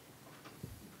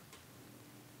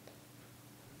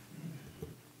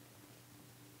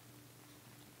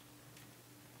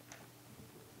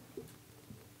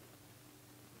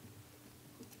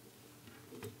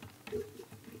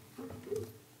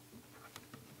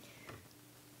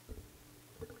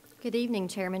 Good evening,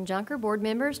 Chairman Junker, board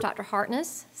members, Dr.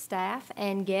 Hartness, staff,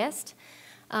 and guests.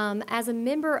 As a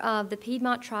member of the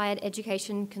Piedmont Triad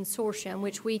Education Consortium,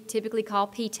 which we typically call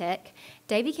PTEC,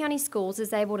 Davie County Schools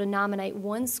is able to nominate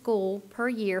one school per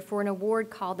year for an award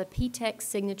called the PTEC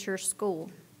Signature School.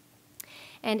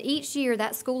 And each year,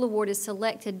 that school award is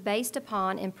selected based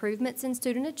upon improvements in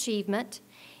student achievement,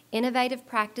 innovative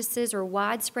practices or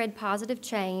widespread positive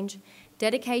change,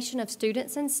 dedication of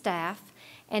students and staff,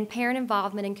 and parent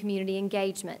involvement and community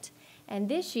engagement. And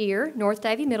this year, North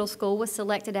Davie Middle School was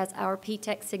selected as our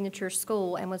PTEC Signature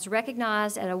School and was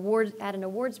recognized at an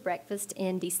awards breakfast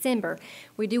in December.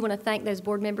 We do want to thank those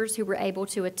board members who were able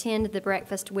to attend the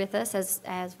breakfast with us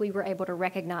as we were able to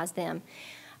recognize them.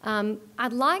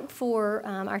 I'd like for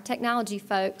our technology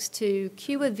folks to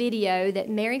cue a video that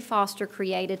Mary Foster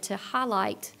created to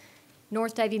highlight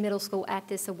North Davie Middle School at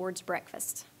this awards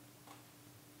breakfast.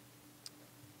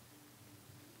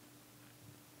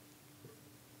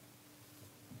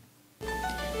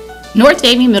 North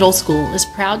Davie Middle School is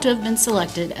proud to have been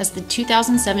selected as the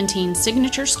 2017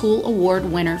 Signature School Award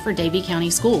winner for Davie County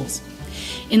Schools.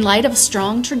 In light of a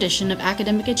strong tradition of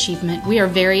academic achievement, we are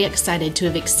very excited to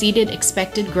have exceeded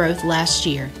expected growth last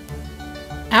year.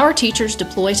 Our teachers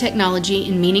deploy technology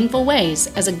in meaningful ways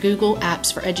as a Google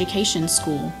Apps for Education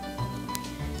school.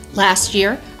 Last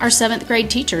year, our 7th grade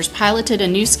teachers piloted a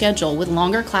new schedule with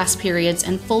longer class periods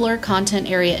and fuller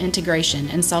content area integration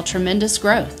and saw tremendous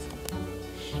growth.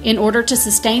 In order to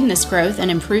sustain this growth and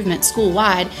improvement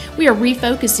school-wide, we are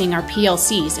refocusing our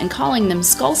PLCs and calling them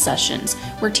Skull Sessions,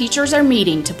 where teachers are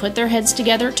meeting to put their heads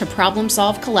together to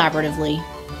problem-solve collaboratively.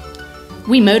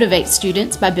 We motivate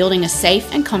students by building a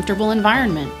safe and comfortable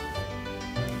environment.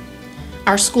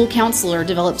 Our school counselor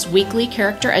develops weekly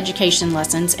character education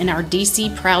lessons in our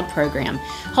DC Proud program,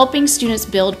 helping students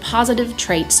build positive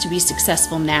traits to be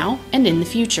successful now and in the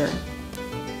future.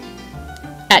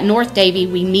 At North Davie,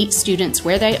 we meet students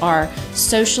where they are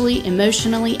socially,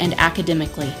 emotionally, and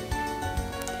academically.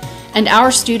 And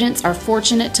our students are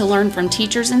fortunate to learn from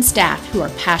teachers and staff who are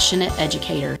passionate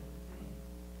educators.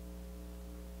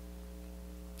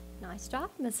 Nice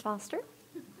job, Ms. Foster.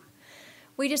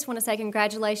 We just want to say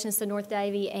congratulations to North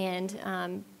Davie,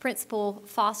 and Principal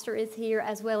Foster is here,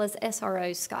 as well as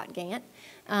SRO Scott Gant.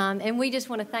 And we just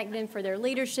want to thank them for their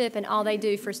leadership and all they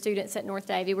do for students at North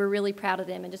Davie. We're really proud of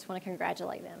them and just want to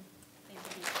congratulate them.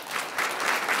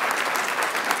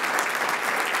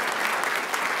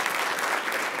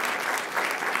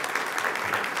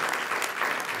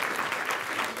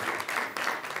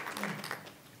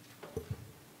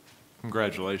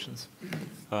 Congratulations.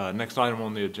 Next item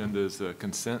on the agenda is the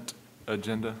consent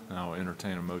agenda, and I'll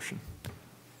entertain a motion.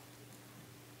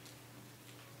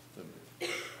 I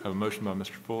have a motion by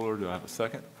Mr. Fuller. Do I have a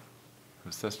second?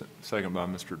 A second by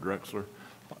Mr. Drexler.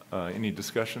 Any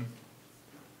discussion?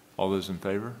 All those in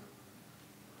favor?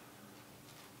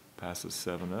 Passes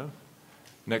 7-0.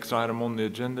 Next item on the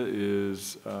agenda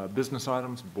is business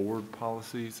items, board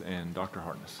policies, and Dr.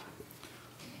 Hartness.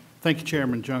 Thank you,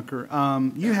 Chairman Junker.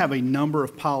 You have a number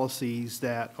of policies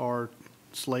that are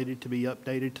slated to be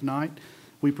updated tonight.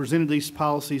 We presented these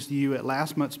policies to you at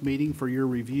last month's meeting for your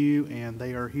review, and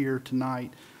they are here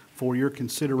tonight for your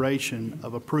consideration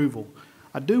of approval.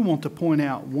 I do want to point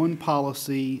out one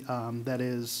policy that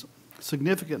is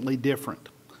significantly different,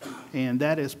 and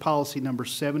that is policy number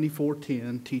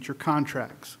 7410, teacher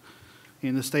contracts.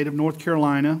 In the state of North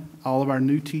Carolina, all of our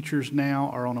new teachers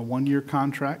now are on a one-year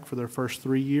contract for their first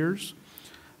 3 years.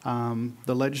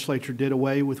 The legislature did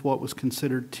away with what was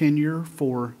considered tenure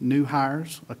for new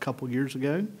hires a couple years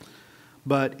ago.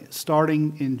 But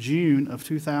starting in June of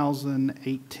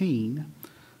 2018,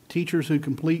 teachers who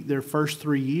complete their first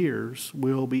 3 years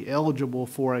will be eligible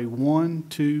for a 1-,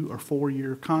 2-, or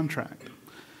 4-year contract.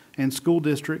 And school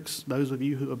districts, those of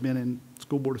you who have been in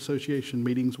School Board Association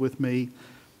meetings with me,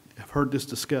 have heard this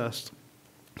discussed.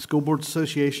 School Board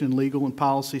Association Legal and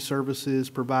Policy Services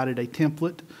provided a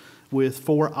template with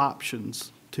 4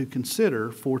 options to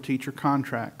consider for teacher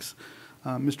contracts.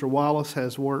 Mr. Wallace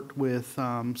has worked with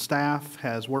staff,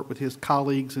 has worked with his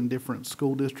colleagues in different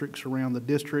school districts around the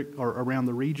district or around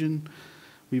the region.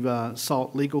 We've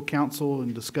sought legal counsel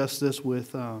and discussed this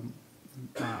with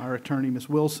our attorney, Ms.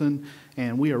 Wilson,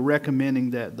 and we are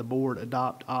recommending that the board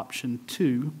adopt option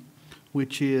 2,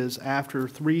 which is after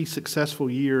 3 successful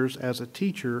years as a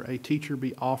teacher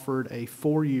be offered a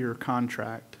 4-year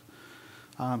contract.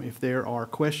 If there are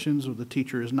questions or the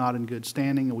teacher is not in good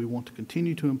standing and we want to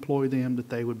continue to employ them, that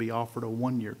they would be offered a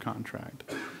 1-year contract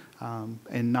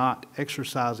and not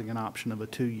exercising an option of a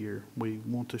 2-year. We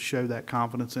want to show that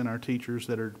confidence in our teachers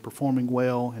that are performing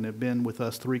well and have been with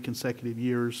us 3 consecutive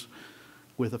years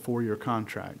with a 4-year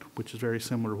contract, which is very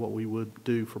similar to what we would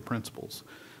do for principals.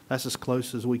 That's as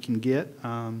close as we can get.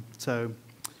 So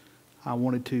I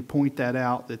wanted to point that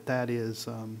out, that is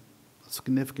a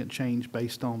significant change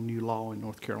based on new law in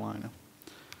North Carolina.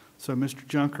 So, Mr.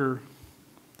 Junker,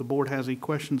 the board has any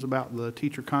questions about the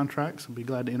teacher contracts, I'd be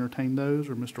glad to entertain those,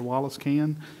 or Mr. Wallace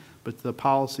can. But the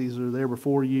policies that are there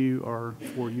before you are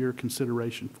for your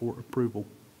consideration for approval.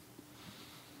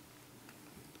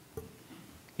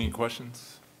 Any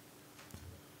questions?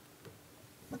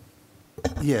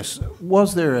 Yes.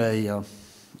 Was there a,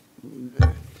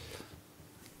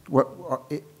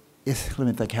 let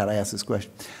me think how to ask this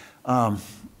question.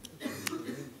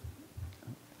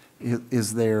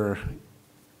 Is there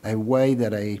a way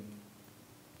that I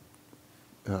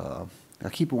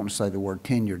keep wanting to say the word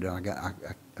tenured, and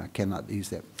I cannot use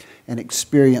that, an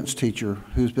experienced teacher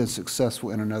who's been successful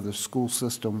in another school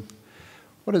system,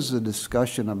 what is the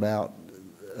discussion about,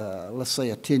 let's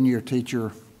say, a 10-year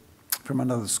teacher from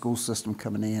another school system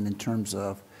coming in terms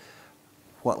of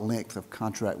what length of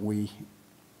contract we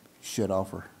should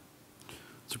offer?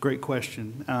 It's a great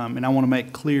question, and I want to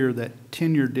make clear that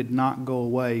tenure did not go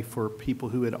away for people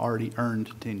who had already earned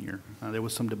tenure. There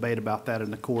was some debate about that in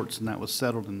the courts, and that was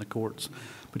settled in the courts.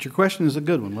 But your question is a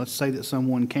good one. Let's say that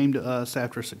someone came to us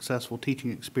after a successful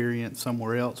teaching experience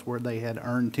somewhere else where they had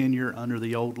earned tenure under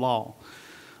the old law.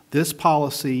 This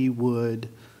policy would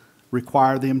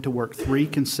require them to work 3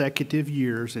 consecutive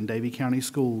years in Davie County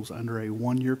Schools under a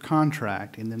 1-year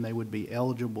contract, and then they would be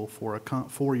eligible for a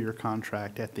 4-year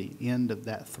contract at the end of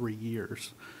that 3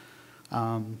 years.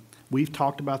 We've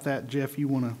talked about that. Jeff, you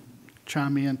want to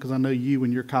chime in? Because I know you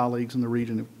and your colleagues in the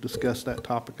region have discussed that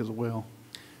topic as well.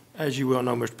 As you well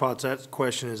know, Mr. Potts, that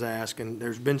question is asked, and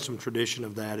there's been some tradition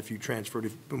of that. If you transferred,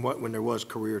 when there was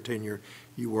career tenure,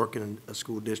 you work in a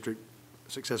school district,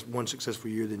 one successful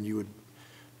year, then you would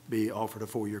be offered a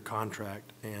 4-year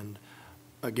contract. And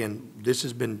again, this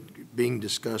has been being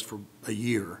discussed for a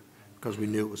year because we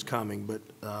knew it was coming. But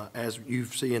as you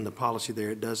see in the policy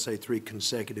there, it does say 3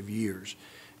 consecutive years.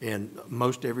 And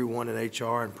most everyone in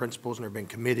HR and principals, and there have been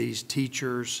committees,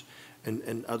 teachers,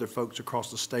 and other folks across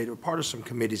the state are part of some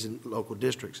committees in local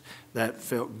districts that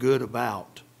felt good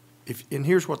about, and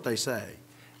here's what they say,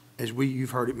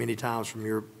 you've heard it many times from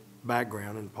your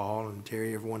background, and Paul and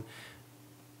Terry, everyone,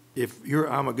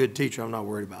 I'm a good teacher, I'm not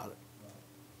worried about it.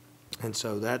 And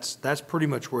so that's pretty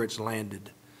much where it's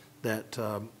landed, that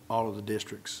all of the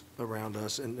districts around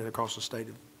us and across the state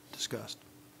have discussed.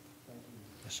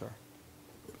 Yes, sir.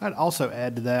 I'd also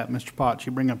add to that, Mr. Potts,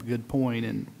 you bring up a good point,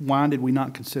 and why did we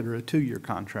not consider a 2-year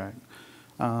contract?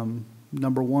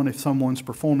 Number one, if someone's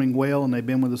performing well and they've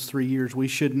been with us 3 years, we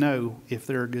should know if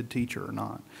they're a good teacher or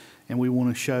not, and we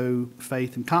want to show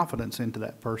faith and confidence into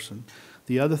that person.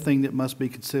 The other thing that must be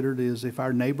considered is if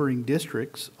our neighboring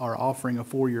districts are offering a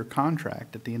 4-year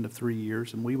contract at the end of 3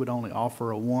 years and we would only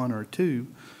offer a 1 or a 2,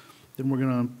 then we're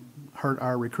going to hurt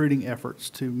our recruiting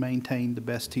efforts to maintain the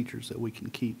best teachers that we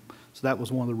can keep. So that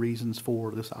was one of the reasons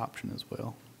for this option as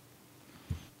well.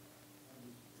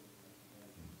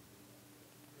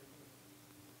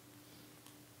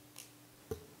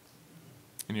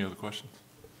 Any other questions?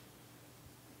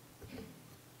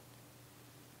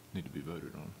 Need to be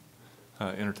voted on.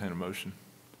 Entertain a motion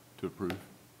to approve.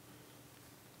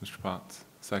 Mr. Potts,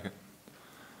 second.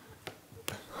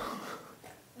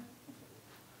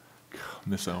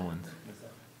 Miss Owens.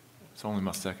 It's only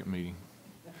my second meeting.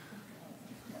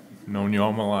 Known you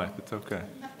all my life. It's okay.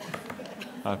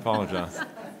 I apologize.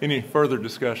 Any further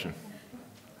discussion?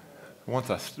 Once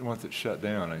it's shut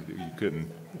down, you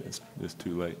couldn't. It's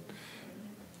too late.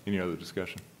 Any other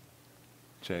discussion?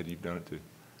 Chad, you've done it too.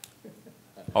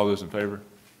 All those in favor?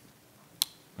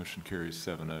 Motion carries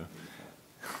 7-0.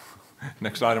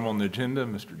 Next item on the agenda,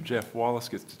 Mr. Jeff Wallace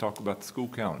gets to talk about the school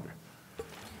calendar.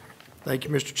 Thank you,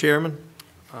 Mr. Chairman.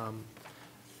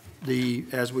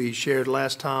 As we shared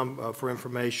last time, for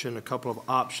information, a couple of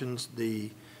options.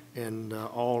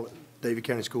 All Davie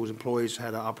County Schools employees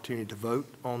had an opportunity to vote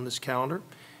on this calendar,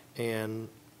 and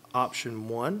option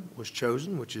 1 was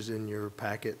chosen, which is in your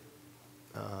packet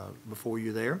before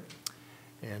you there.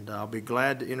 And I'll be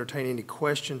glad to entertain any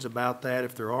questions about that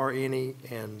if there are any.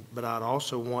 But I'd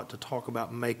also want to talk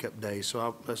about makeup days.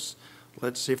 So let's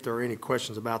see if there are any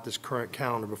questions about this current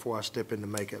calendar before I step into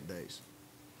makeup days.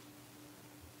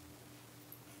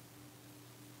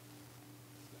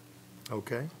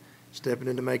 Okay, stepping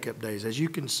into makeup days. As you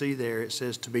can see there, it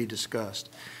says to be discussed.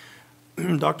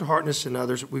 Dr. Hartness and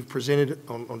others, we've presented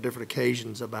on different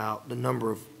occasions about the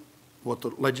number of what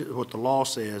the law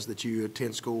says that you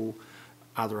attend school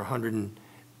either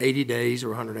 180 days or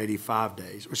 185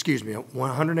 days, or excuse me,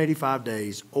 185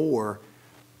 days or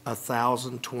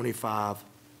 1,025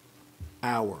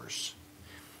 hours.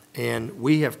 And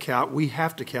we have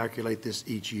to calculate this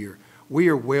each year. We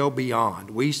are well beyond.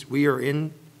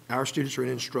 Our students are in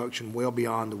instruction well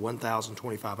beyond the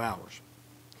 1,025 hours.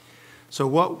 So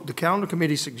what the calendar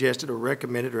committee suggested or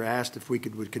recommended or asked if we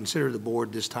would consider the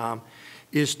board this time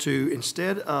is to,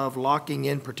 instead of locking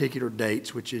in particular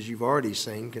dates, which as you've already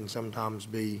seen can sometimes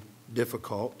be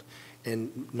difficult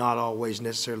and not always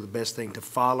necessarily the best thing to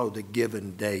follow the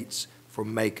given dates for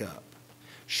makeup.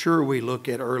 Sure, we look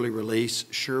at early release.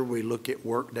 Sure, we look at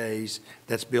work days.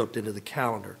 That's built into the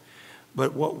calendar.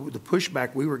 But what the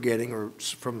pushback we were getting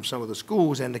from some of the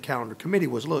schools and the calendar committee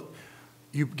was, look,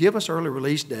 you give us early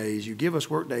release days, you give us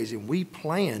work days, and we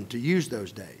plan to use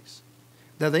those days.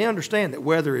 Now, they understand that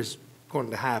weather is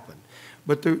going to happen.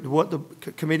 But what the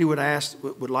committee would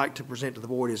like to present to the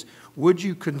board is, would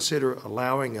you consider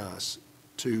allowing us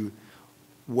to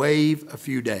waive a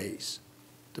few days?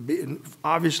 To be,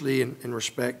 obviously in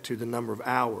respect to the number of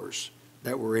hours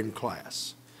that were in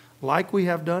class, like we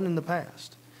have done in the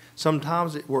past.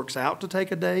 Sometimes it works out to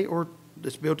take a day or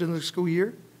it's built into the school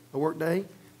year, a work day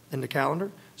in the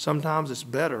calendar. Sometimes it's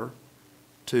better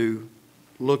to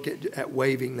look at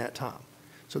waiving that time.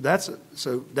 So that's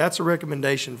a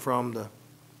recommendation from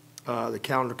the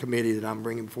calendar committee that I'm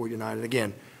bringing before you tonight. And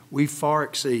again, we far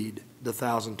exceed the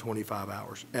 1,025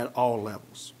 hours at all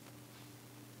levels.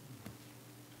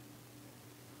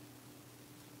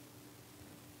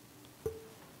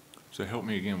 So help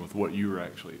me again with what you were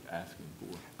actually asking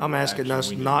for. I'm asking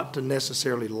us not to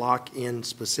necessarily lock in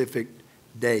specific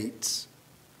dates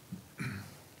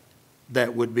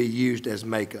that would be used as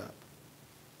makeup.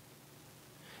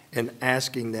 And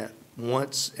asking that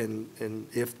once and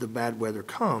if the bad weather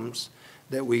comes,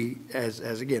 that we, as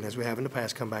we have in the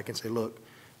past, come back and say, look,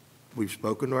 we've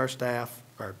spoken to our staff,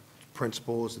 our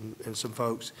principals and some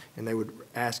folks, and they would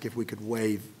ask if we could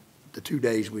waive the 2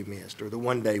 days we missed or the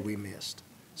 1 day we missed,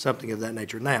 something of that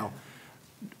nature. Now,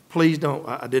 please don't,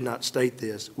 I did not state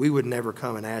this, we would never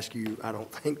come and ask you, I don't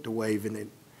think, to waive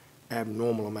an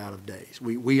abnormal amount of days.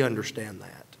 We understand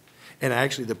that. And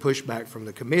actually the pushback from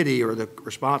the committee or the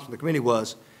response from the committee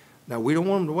was, now we don't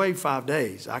want them to waive 5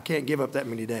 days. I can't give up that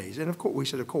many days. And of course, we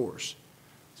said, of course.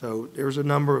 So there was a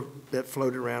number that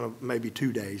floated around of maybe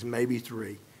 2 days, maybe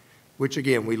 3, which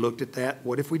again, we looked at that.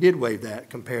 What if we did waive that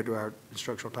compared to our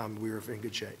instructional time? We were in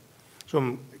good shape.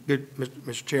 So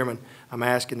Mr. Chairman, I'm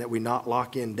asking that we not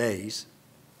lock in days,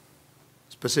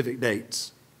 specific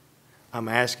dates. I'm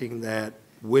asking that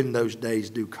when those days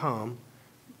do come,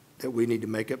 that we need to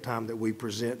make up time that we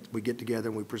get together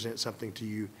and we present something to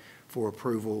you for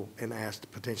approval and ask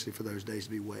potentially for those days to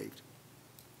be waived.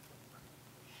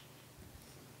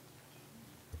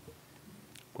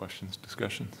 Questions,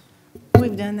 discussions?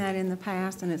 We've done that in the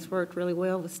past, and it's worked really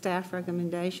well with staff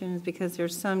recommendations because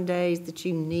there's some days that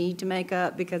you need to make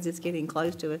up because it's getting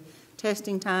close to a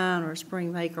testing time or a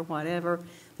spring break or whatever.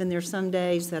 Then there's some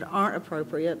days that aren't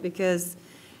appropriate because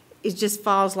it just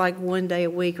falls like 1 day a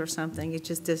week or something. It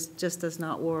just does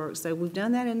not work. So we've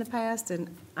done that in the past,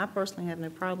 and I personally have no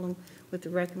problem with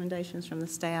the recommendations from the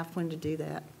staff when to do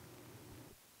that.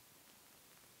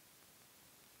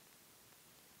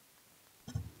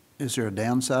 Is there a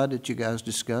downside that you guys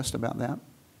discussed about that?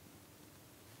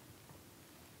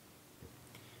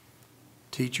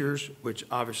 Teachers, which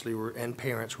obviously and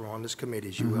parents were on this committee,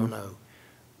 as you well know.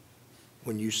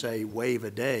 When you say waive a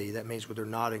day, that means when they're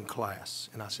not in class.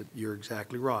 And I said, you're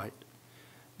exactly right.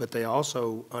 But they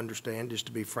also understand, just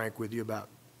to be frank with you, about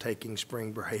taking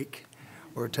spring break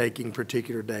or taking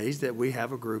particular days, that we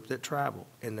have a group that travel.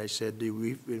 And they said,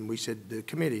 and we said, the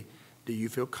committee, do you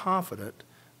feel confident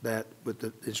that with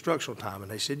the instructional time?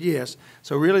 And they said yes.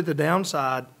 So really the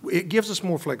downside, it gives us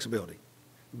more flexibility.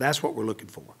 That's what we're looking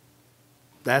for.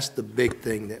 That's the big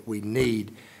thing that we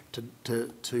need to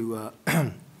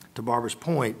Barbara's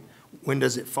point. When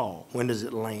does it fall? When does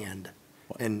it land?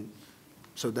 And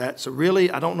so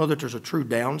really, I don't know that there's a true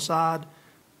downside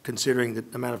considering the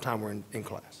amount of time we're in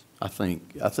class. I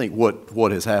think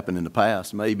what has happened in the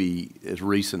past, maybe as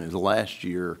recent as last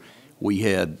year, we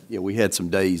had some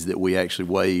days that we actually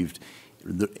waived,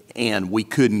 and we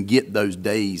couldn't get those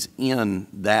days in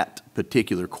that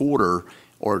particular quarter,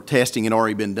 or testing had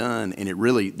already been done, and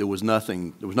there was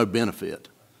no benefit.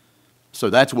 So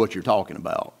that's what you're talking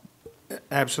about.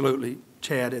 Absolutely,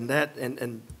 Chad.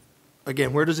 And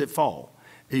again, where does it fall?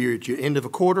 Are you at your end of a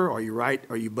quarter? Are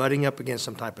you butting up against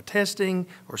some type of testing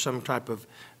or some type of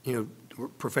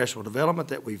professional development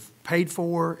that we've paid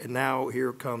for, and now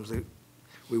here comes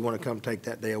we want to come take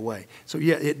that day away. So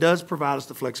yeah, it does provide us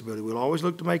the flexibility. We'll always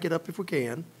look to make it up if we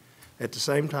can, At the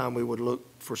same time, we would look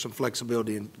for some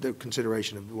flexibility in the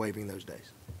consideration of waiving those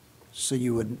days. So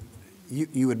you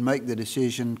would make the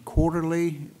decision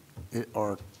quarterly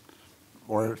or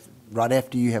right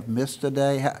after you have missed a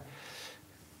day?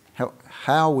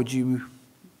 How would you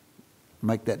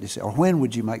make that decision, or when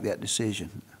would you make that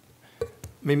decision?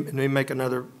 Let me make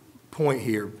another point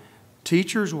here.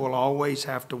 Teachers will always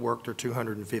have to work their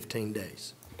 215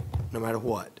 days, no matter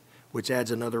what, which adds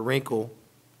another wrinkle,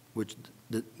 which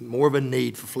more of a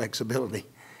need for flexibility.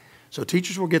 So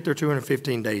teachers will get their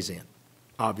 215 days in,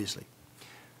 obviously.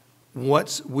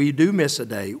 Once we do miss a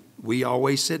day, we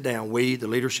always sit down, we, the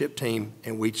leadership team,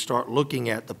 and we start looking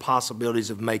at the possibilities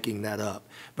of making that up,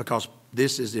 because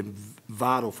this is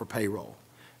vital for payroll.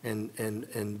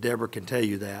 And Deborah can tell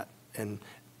you that. And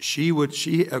she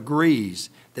agrees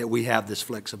that we have this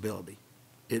flexibility.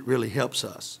 It really helps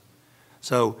us.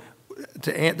 So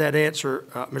to that answer,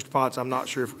 Mr. Potts, I'm not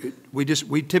sure if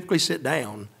we typically sit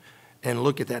down and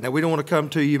look at that. Now, we don't want to come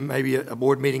to you, maybe a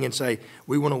board meeting, and say,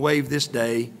 we want to waive this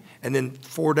day, and then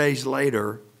 4 days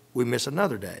later, we miss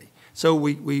another day. So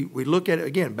we look at it,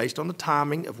 again, based on the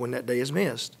timing of when that day is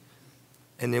missed,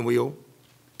 and then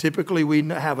typically we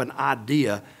have an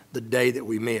idea the day that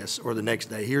we miss or the next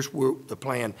day. Here's the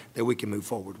plan that we can move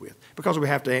forward with, because we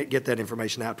have to get that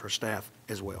information out to our staff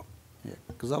as well. Yeah,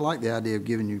 because I like the idea of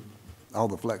giving you all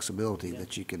the flexibility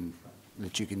that you can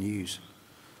use.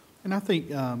 And I think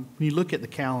when you look at the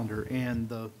calendar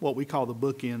and what we call the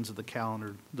bookends of the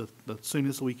calendar, the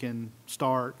soonest we can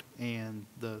start and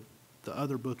the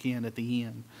other bookend at the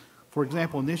end. For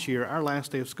example, in this year, our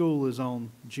last day of school is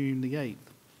on June the 8th,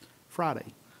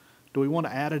 Friday. Do we want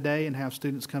to add a day and have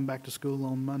students come back to school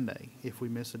on Monday if we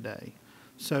miss a day?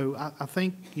 So I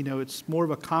think, it's more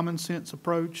of a common sense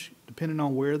approach, depending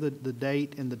on where the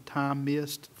date and the time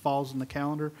missed falls in the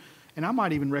calendar. And I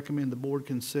might even recommend the board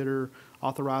consider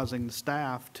authorizing the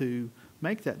staff to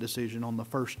make that decision on the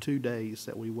first 2 days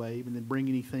that we waive, and then bring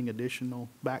anything additional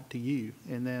back to you.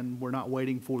 And then we're not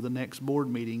waiting for the next board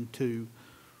meeting to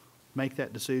make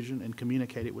that decision and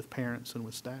communicate it with parents and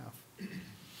with staff.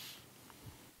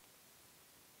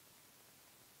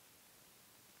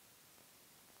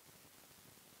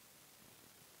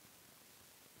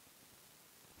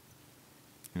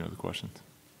 Any other questions?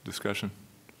 Discussion?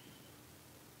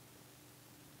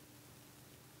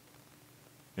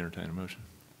 Entertain a motion.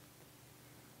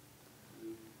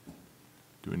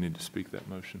 Do we need to speak that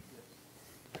motion?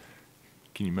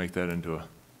 Can you make that into a?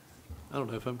 I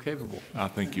don't know if I'm capable. I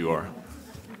think you are.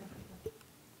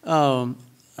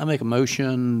 I make a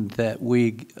motion that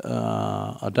we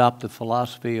adopt the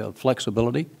philosophy of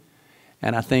flexibility,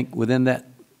 and I think within that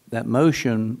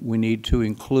motion we need to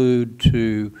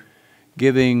include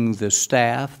giving the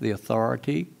staff the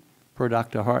authority, per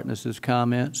Dr. Hartness's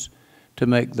comments, to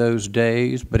make those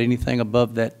days, but anything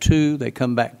above that 2, they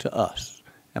come back to us.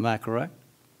 Am I correct?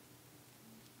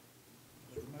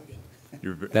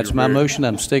 That's my motion.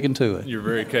 I'm sticking to it. You're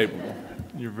very capable.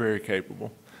 You're very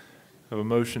capable. I have a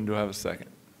motion. Do I have a second?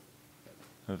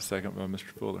 I have a second by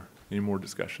Mr. Fuller. Any more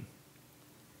discussion?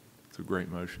 It's a great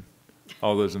motion.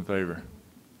 All those in favor?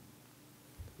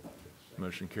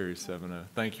 Motion carries 7-0.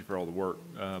 Thank you for all the work.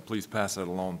 Please pass that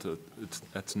along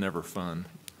that's never fun.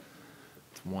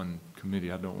 It's one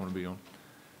committee I don't want to be on.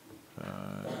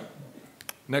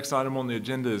 Next item on the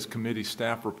agenda is committee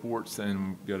staff reports, and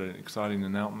we've got an exciting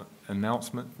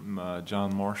announcement from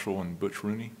John Marshall and Butch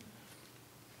Rooney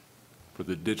for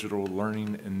the Digital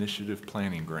Learning Initiative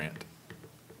Planning Grant.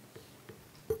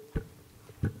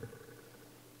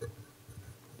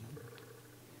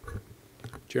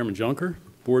 Chairman Junker,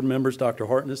 board members, Dr.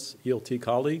 Hartness, ELT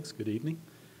colleagues, good evening.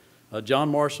 John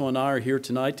Marshall and I are here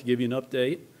tonight to give you an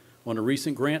update on a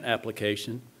recent grant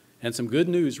application and some good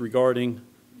news regarding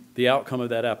the outcome of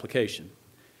that application.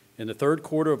 In the third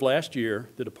quarter of last year,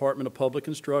 the Department of Public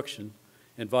Instruction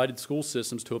invited school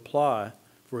systems to apply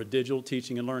for a digital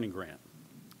teaching and learning grant.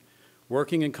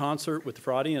 Working in concert with the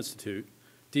Friday Institute,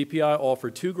 DPI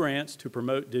offered 2 grants to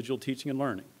promote digital teaching and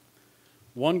learning.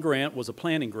 One grant was a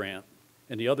planning grant,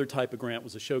 and the other type of grant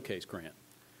was a showcase grant.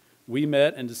 We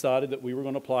met and decided that we were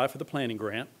going to apply for the planning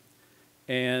grant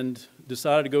and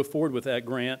decided to go forward with that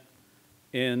grant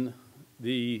in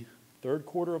the third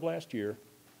quarter of last year.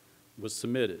 Was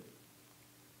submitted.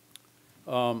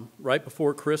 Right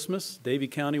before Christmas, Davie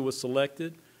County was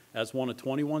selected as one of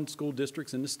 21 school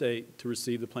districts in the state to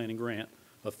receive the planning grant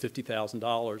of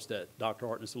 $50,000 that Dr.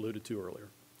 Hartness alluded to earlier.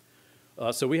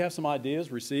 So we have some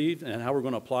ideas received and how we're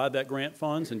going to apply that grant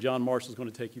funds, and John Marshall is going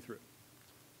to take you through.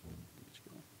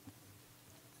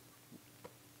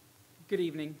 Good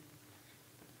evening.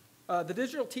 The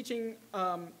Digital Teaching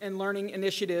and Learning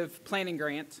Initiative Planning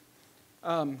Grant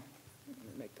let me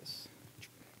make this,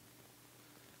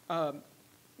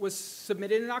 was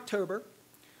submitted in October.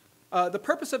 The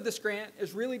purpose of this grant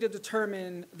is really to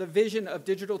determine the vision of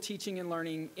digital teaching and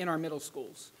learning in our middle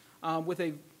schools, with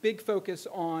a big focus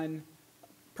on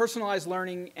personalized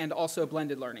learning and also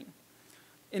blended learning.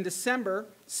 In December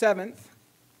 7th,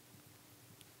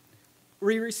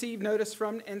 we received notice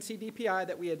from NCDPI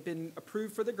that we had been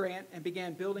approved for the grant and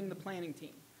began building the planning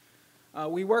team.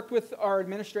 We worked with our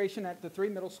administration at the 3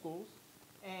 middle schools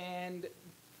and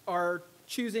are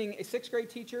choosing a 6th grade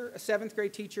teacher, a 7th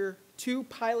grade teacher, 2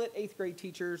 pilot 8th grade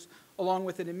teachers, along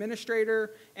with an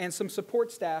administrator and some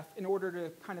support staff in order to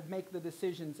kind of make the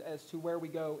decisions as to where we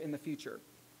go in the future.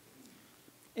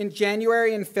 In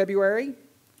January and February,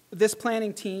 this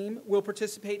planning team will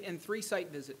participate in 3 site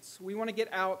visits. We want to get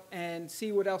out and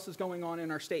see what else is going on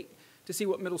in our state, to see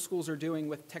what middle schools are doing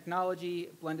with technology,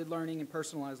 blended learning, and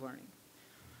personalized learning.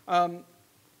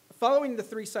 Following the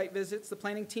 3 site visits, the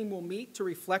planning team will meet to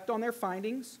reflect on their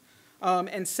findings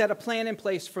and set a plan in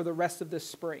place for the rest of this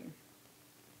spring.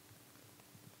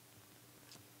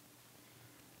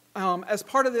 As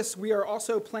part of this, we are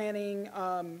also planning,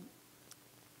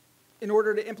 in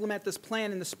order to implement this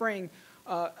plan in the spring,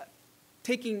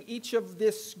 taking each of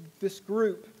this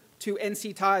group to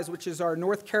NC TIES, which is our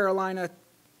North Carolina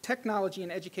Technology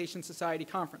and Education Society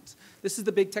Conference. This is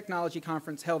the big technology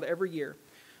conference held every year.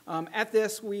 At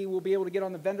this, we will be able to get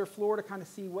on the vendor floor to kind of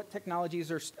see what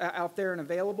technologies are out there and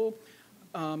available,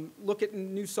 look at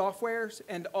new softwares,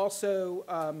 and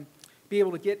also be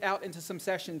able to get out into some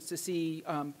sessions to see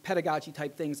pedagogy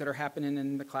type things that are happening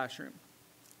in the classroom.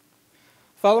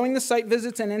 Following the site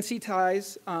visits and NC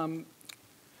TIES,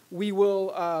 we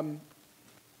will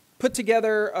put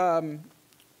together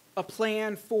a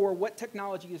plan for what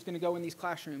technology is going to go in these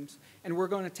classrooms. And we're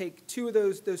going to take 2 of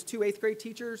those 2 8th grade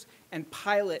teachers and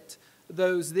pilot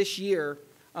those this year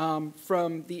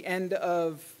from the end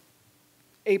of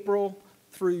April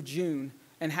through June,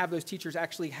 and have those teachers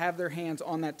actually have their hands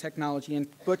on that technology. And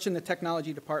Butch in the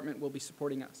technology department will be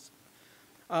supporting us.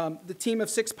 The team of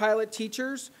 6 pilot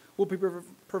teachers will be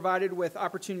provided with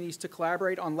opportunities to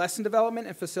collaborate on lesson development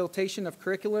and facilitation of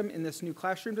curriculum in this new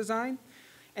classroom design.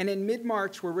 And in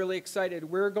mid-March, we're really excited.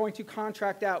 We're going to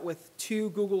contract out with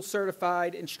 2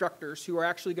 Google-certified instructors who are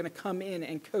actually going to come in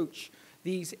and coach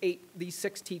these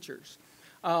 6 teachers.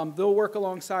 They'll work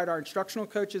alongside our instructional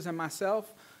coaches and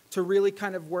myself to really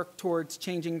kind of work towards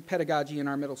changing pedagogy in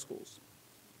our middle schools.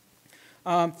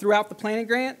 Throughout the planning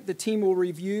grant, the team will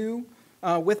review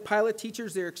with pilot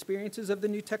teachers their experiences of the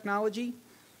new technology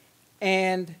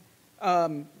and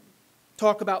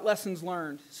talk about lessons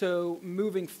learned. So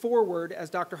moving forward,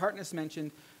 as Dr. Hartness mentioned,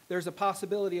 there's a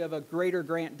possibility of a greater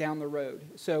grant down the road.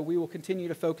 So we will continue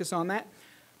to focus on that.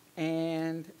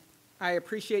 And I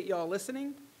appreciate you all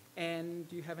listening. And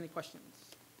do you have any questions?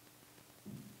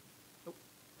 Oh.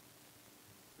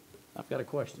 I've got a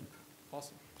question.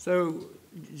 Awesome. So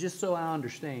just so I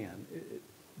understand,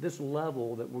 this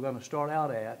level that we're going to start out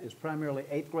at is primarily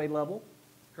 8th grade level?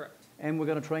 Correct. And we're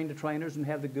going to train the trainers and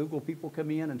have the Google people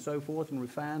come in and so forth and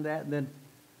refine that. And then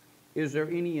is there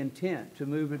any intent to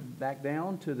move it back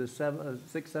down to the 6th,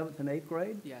 7th, and 8th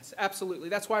grade? Yes, absolutely.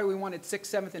 That's why we wanted 6th,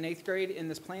 7th, and 8th grade in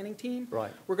this planning team.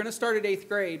 Right. We're going to start at 8th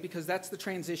grade because that's the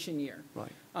transition year.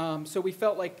 Right. So we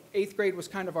felt like 8th grade was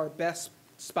kind of our best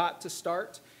spot to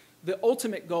start. The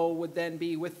ultimate goal would then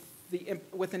be with an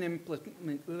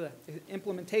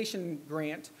implementation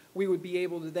grant, we would be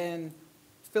able to then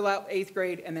fill out 8th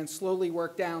grade and then slowly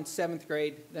work down 7th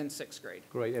grade, then 6th grade.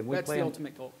 Great. And that's the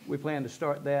ultimate goal. We plan to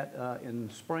start that in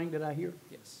the spring, did I hear?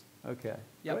 Yes. Okay.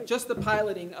 Yeah, Great. just the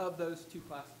piloting of those 2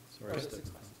 classes. Sorry. Or the 6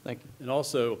 classes. Thank you. And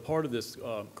also, part of this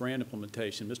grant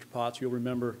implementation, Mr. Potts, you'll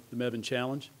remember the Mebane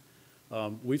Challenge.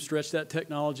 We've stretched that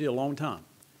technology a long time.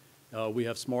 We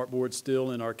have smart boards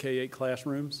still in our K-8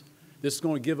 classrooms. This is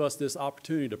going to give us this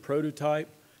opportunity to prototype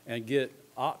and get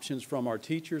options from our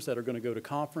teachers that are going to go to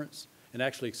conference and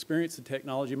actually experience the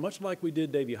technology, much like we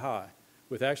did Davie High,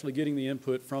 with actually getting the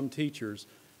input from teachers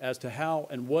as to how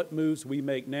and what moves we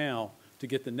make now to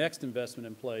get the next investment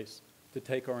in place to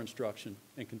take our instruction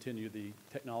and continue the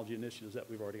technology initiatives that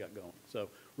we've already got going. So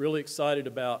really excited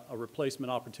about a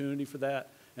replacement opportunity for that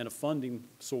and a funding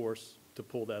source to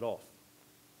pull that off.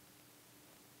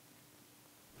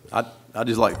 I'd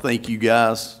just like to thank you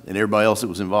guys and everybody else that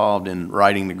was involved in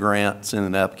writing the grant,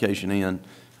 sending the application in.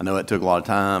 I know it took a lot of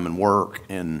time and work,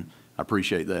 and I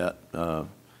appreciate that.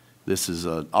 This is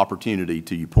an opportunity,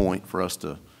 to your point, for us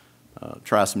to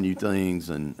try some new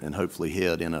things and hopefully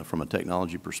head in from a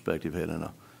technology perspective, head in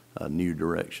a new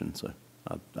direction. So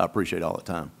I appreciate all the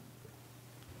time.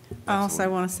 I also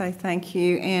want to say thank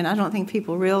you, and I don't think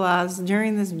people realize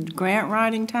during this grant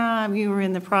writing time, you were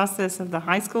in the process of the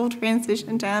high school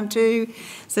transition time too.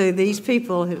 So these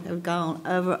people have gone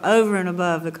over and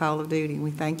above the call of duty, and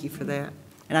we thank you for that.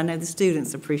 And I know the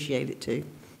students appreciate it too.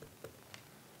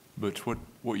 Butch,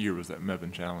 what year was that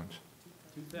Mebane Challenge?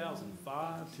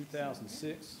 2005,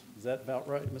 2006, is that about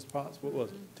right, Ms. Potts? What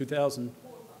was it,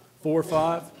 2004,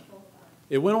 5?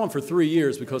 It went on for 3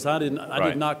 years because I did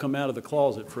not come out of the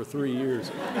closet for 3 years.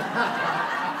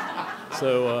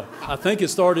 So I think it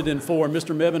started in 4.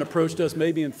 Mr. Mebane approached us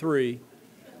maybe in 3,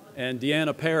 and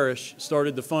Deanna Parrish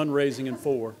started the fundraising in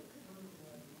 4.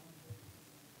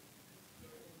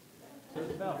 So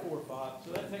it's about 4 or 5.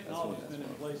 So that technology's been in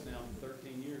place now for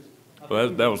 13 years. Well,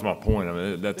 that was my point. I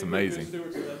mean, that's amazing.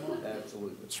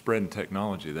 Absolutely. Spreading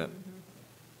technology that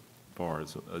far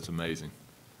is amazing.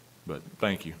 But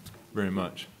thank you very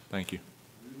much. Thank you.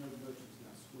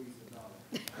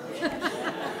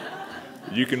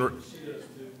 You can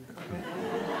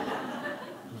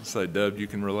say, Dub, you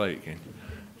can relate, can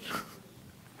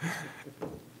you?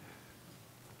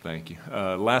 Thank you.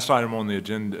 Last item on the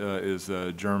agenda is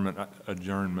adjournment.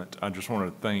 I just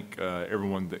want to thank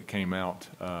everyone that came out,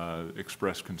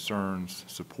 expressed concerns,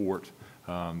 support.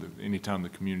 Anytime the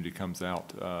community comes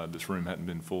out, this room hadn't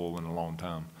been full in a long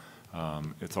time.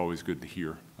 It's always good to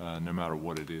hear, no matter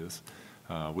what it is.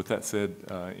 With that said,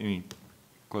 any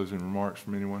closing remarks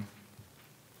from anyone?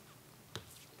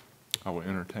 I will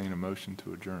entertain a motion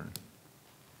to adjourn.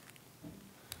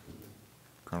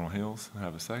 Colonel Hills,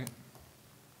 have a second.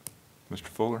 Mr.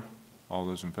 Fuller, all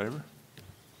those in favor?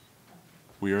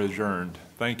 We are adjourned.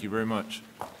 Thank you very much.